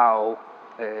how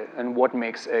and what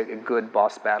makes a good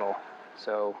boss battle.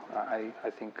 So I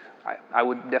think I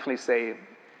would definitely say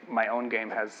my own game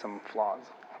has some flaws.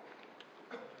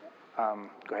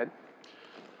 Go ahead.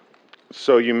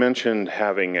 So you mentioned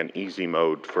having an easy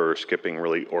mode for skipping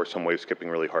or some way of skipping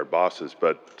really hard bosses,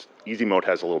 but easy mode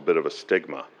has a little bit of a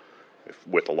stigma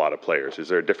with a lot of players. Is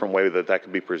there a different way that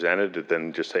could be presented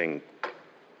than just saying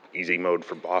easy mode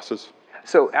for bosses?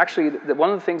 So actually,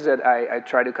 one of the things that I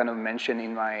try to kind of mention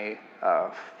in my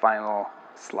final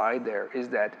slide there is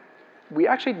that we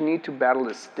actually need to battle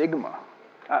the stigma.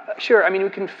 Sure, I mean, we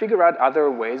can figure out other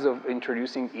ways of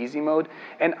introducing easy mode,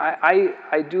 and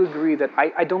I do agree that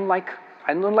I don't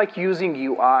like using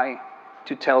UI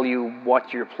to tell you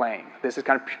what you're playing. This is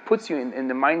kind of puts you in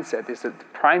the mindset. This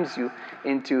primes you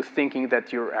into thinking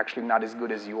that you're actually not as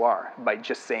good as you are by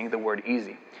just saying the word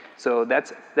easy. So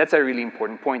that's a really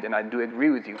important point, and I do agree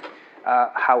with you.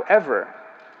 However,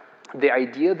 the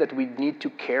idea that we need to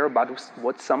care about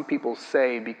what some people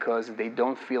say because they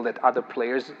don't feel that other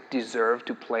players deserve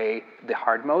to play the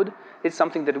hard mode is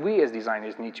something that we as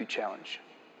designers need to challenge.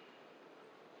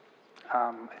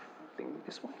 I think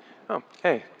this one. Oh,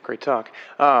 hey, great talk.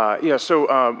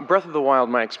 So Breath of the Wild,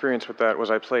 my experience with that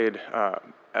was I played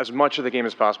as much of the game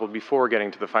as possible before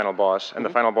getting to the final boss, and the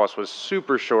final boss was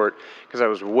super short because I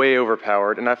was way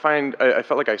overpowered, and I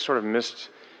felt like I sort of missed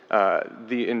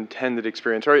the intended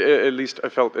experience, or at least I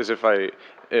felt as if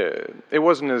it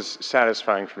wasn't as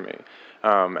satisfying for me.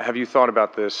 Have you thought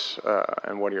about this,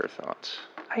 and what are your thoughts?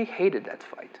 I hated that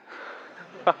fight.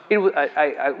 It was,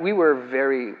 we were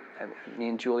very, me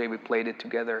and Julia, we played it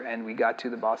together, and we got to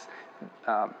the boss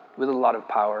with a lot of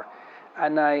power.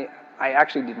 And I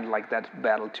actually didn't like that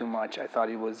battle too much. I thought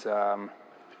it was, I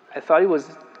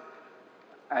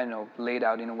don't know, laid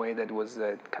out in a way that was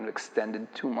kind of extended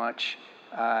too much.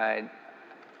 I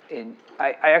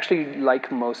actually like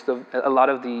a lot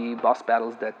of the boss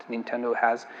battles that Nintendo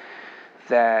has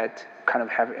that kind of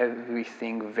have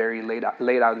everything very laid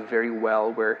out very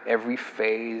well, where every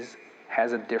phase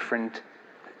has a different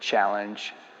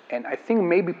challenge. And I think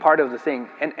maybe part of the thing,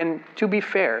 and to be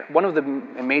fair, one of the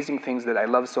amazing things that I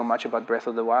love so much about Breath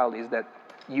of the Wild is that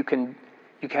you can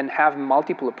have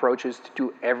multiple approaches to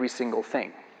do every single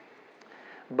thing.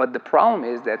 But the problem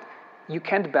is that you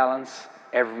can't balance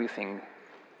everything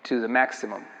to the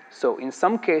maximum. So in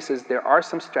some cases, there are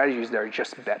some strategies that are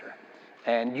just better.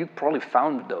 And you probably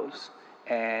found those.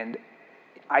 And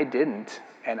I didn't.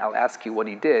 And I'll ask you what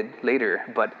he did later.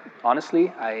 But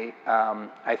honestly, I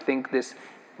think this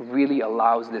really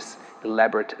allows this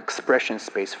elaborate expression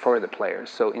space for the players.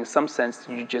 So in some sense,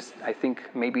 I think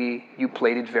maybe you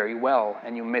played it very well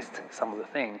and you missed some of the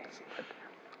things.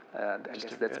 But I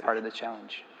guess that's part of the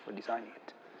challenge for designing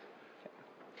it.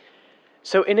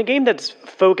 So in a game that's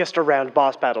focused around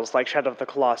boss battles like Shadow of the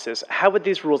Colossus, how would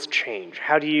these rules change?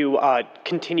 How do you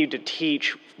continue to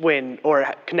teach or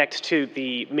connect to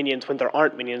the minions when there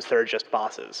aren't minions, there are just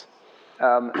bosses?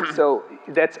 So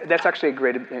that's actually a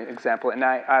great example, and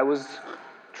I was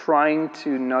trying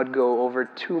to not go over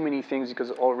too many things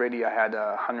because already I had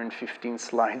 115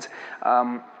 slides.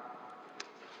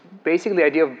 Basically, the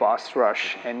idea of boss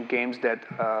rush and games that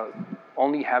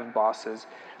only have bosses.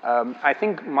 I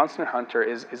think Monster Hunter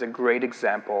is a great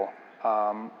example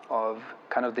of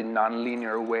kind of the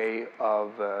non-linear way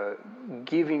of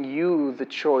giving you the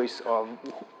choice of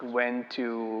when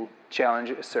to challenge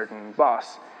a certain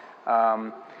boss.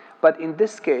 But in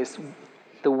this case,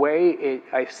 the way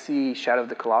I see Shadow of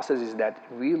the Colossus is that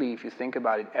really, if you think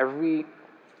about it, every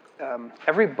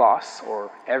boss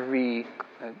or every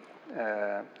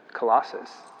Colossus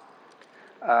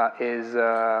is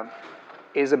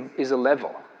a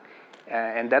level.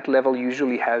 And that level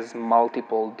usually has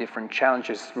multiple different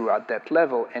challenges throughout that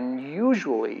level. And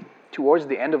usually, towards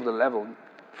the end of the level,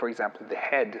 for example, the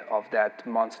head of that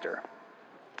monster,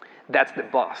 that's the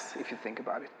boss, if you think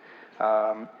about it.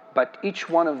 But each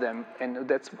one of them, and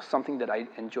that's something that I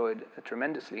enjoyed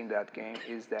tremendously in that game,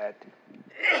 is that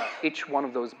each one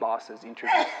of those bosses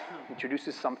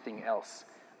introduces something else.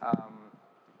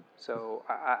 So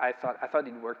I thought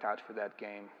it worked out for that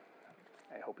game.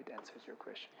 I hope it answers your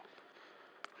question.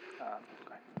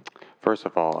 First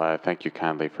of all, thank you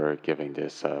kindly for giving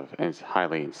this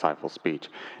highly insightful speech.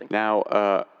 Now,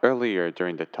 earlier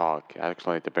during the talk,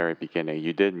 actually at the very beginning,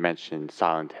 you did mention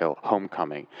Silent Hill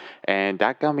Homecoming. And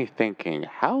that got me thinking,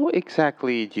 how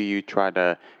exactly do you try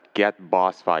to get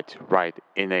boss fights right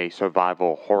in a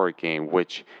survival horror game,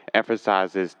 which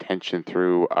emphasizes tension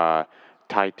through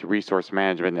tight resource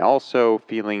management and also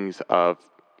feelings of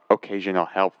occasional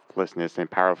helplessness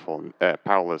and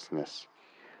powerlessness?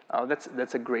 Oh,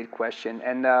 that's a great question.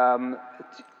 And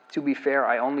to be fair,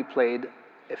 I only played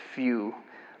a few.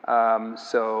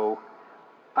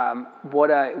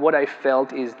 What I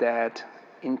felt is that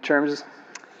in terms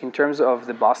of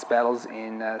the boss battles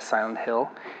in Silent Hill,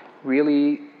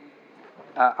 really,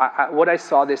 what I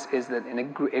saw this is that in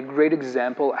a great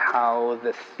example how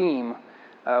the theme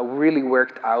really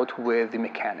worked out with the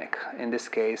mechanic. In this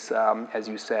case, as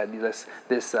you said,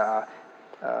 this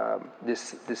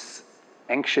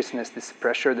anxiousness, this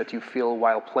pressure that you feel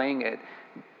while playing it,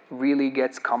 really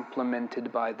gets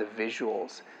complemented by the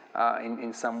visuals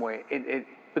in some way. It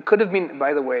could have been,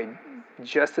 by the way,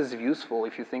 just as useful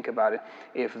if you think about it,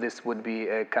 if this would be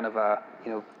a kind of a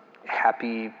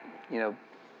happy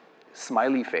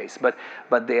smiley face. But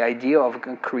the idea of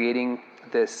creating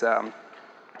this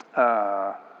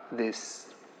this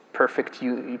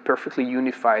perfectly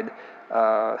unified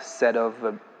set of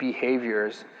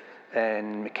behaviors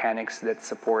and mechanics that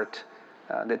support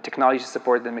the technology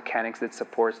support the mechanics that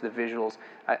supports the visuals.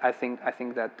 I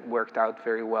think that worked out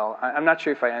very well. I'm not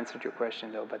sure if I answered your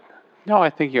question though, but No, I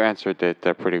think you answered it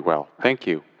pretty well. Thank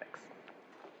you. thanks.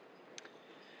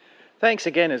 Thanks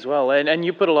again as well. And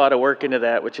you put a lot of work into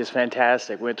that, which is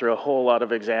fantastic. We went through a whole lot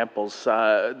of examples.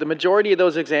 The majority of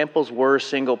those examples were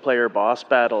single-player boss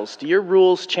battles. Do your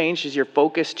rules change? Does your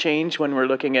focus change when we're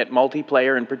looking at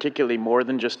multiplayer, and particularly more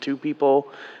than just two people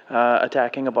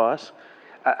attacking a boss?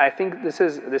 I think this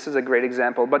is a great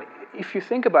example, but if you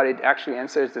think about it, it actually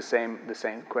answers the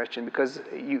same question, because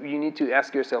you need to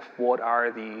ask yourself, what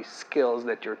are the skills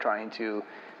that you're trying to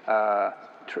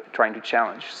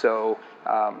challenge. So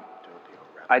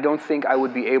I don't think I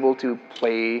would be able to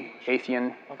play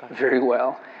Atheon very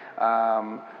well.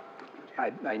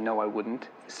 I know I wouldn't.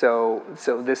 So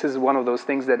this is one of those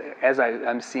things that as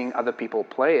I'm seeing other people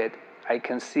play it, I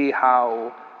can see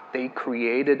how they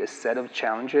created a set of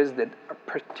challenges that are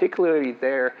particularly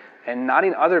there, and not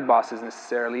in other bosses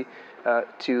necessarily,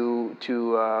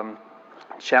 to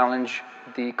challenge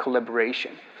the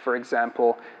collaboration. For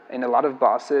example, in a lot of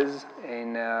bosses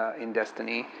in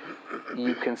Destiny,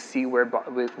 you can see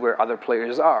where other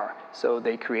players are. So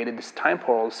they created this time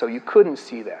portal, so you couldn't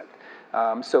see that.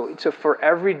 So for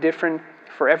every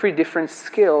different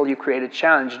skill, you create a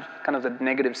challenge, kind of the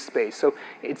negative space. So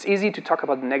it's easy to talk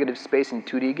about the negative space in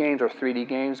 2D games or 3D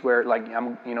games, where like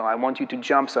I want you to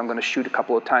jump, so I'm going to shoot a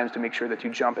couple of times to make sure that you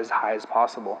jump as high as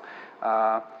possible.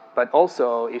 But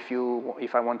also,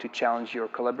 if I want to challenge your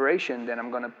collaboration, then I'm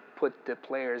going to put the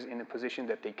players in a position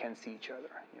that they can see each other.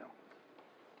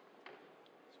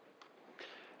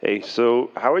 Hey,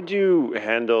 so how would you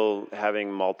handle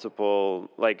having multiple,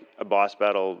 like a boss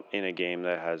battle in a game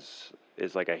that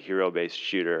is like a hero-based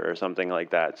shooter or something like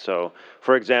that? So,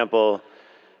 for example,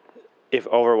 if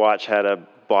Overwatch had a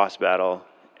boss battle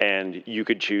and you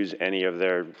could choose any of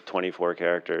their 24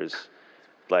 characters,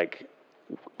 like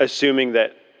assuming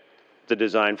that the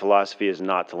design philosophy is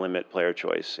not to limit player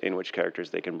choice in which characters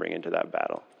they can bring into that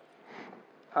battle.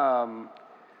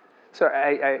 So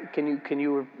can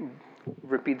you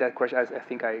repeat that question? I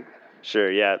think I...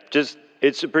 Sure, yeah. Just,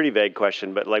 it's a pretty vague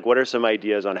question, but like, what are some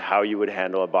ideas on how you would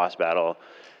handle a boss battle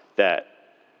that,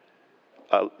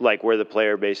 like where the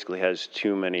player basically has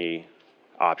too many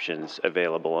options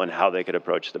available and how they could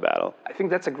approach the battle? I think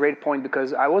that's a great point,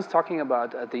 because I was talking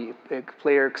about the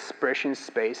player expression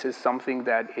space is something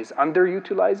that is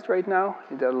underutilized right now.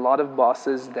 There are a lot of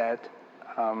bosses that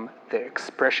the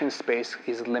expression space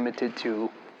is limited to,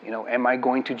 am I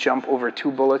going to jump over 2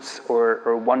 bullets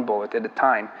or 1 bullet at a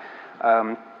time?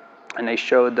 And they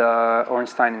showed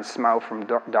Ornstein and Smaug from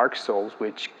Dark Souls,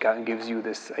 which gives you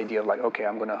this idea of like, okay,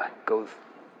 I'm going to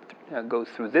go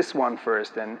through this one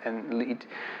first and lead.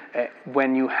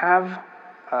 When you have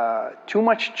too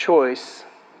much choice,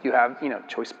 you have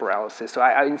choice paralysis. So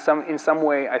in some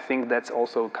way, I think that's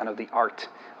also kind of the art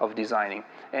of designing.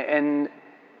 And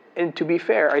to be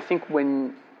fair, I think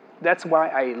that's why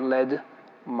I led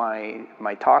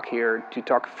my talk here to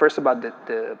talk first about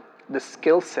the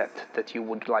skill set that you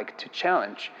would like to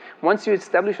challenge. Once you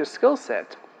establish a skill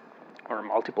set, or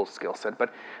multiple skill set,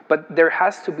 but there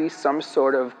has to be some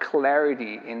sort of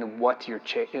clarity in what you're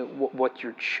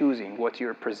choosing, what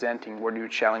you're presenting, what you're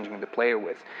challenging the player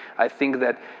with. I think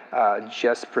that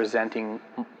just presenting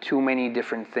too many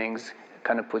different things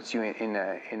kind of puts you in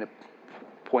a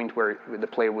point where the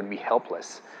player would be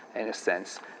helpless in a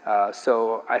sense.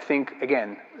 So I think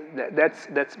again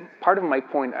that's part of my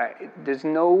point. There's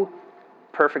no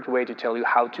perfect way to tell you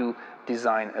how to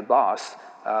design a boss.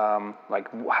 Like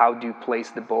how do you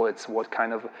place the bullets, what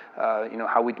kind of,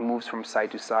 how it moves from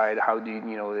side to side, how do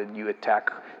you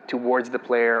attack towards the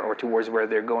player or towards where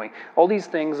they're going. All these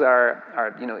things are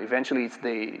eventually it's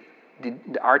the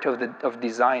art of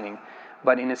designing,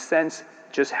 but in a sense,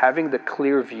 just having the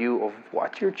clear view of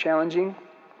what you're challenging,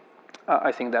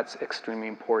 I think that's extremely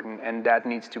important, and that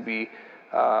needs to be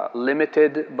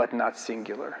limited but not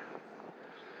singular.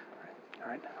 All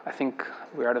right, I think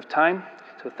we're out of time.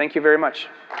 So thank you very much.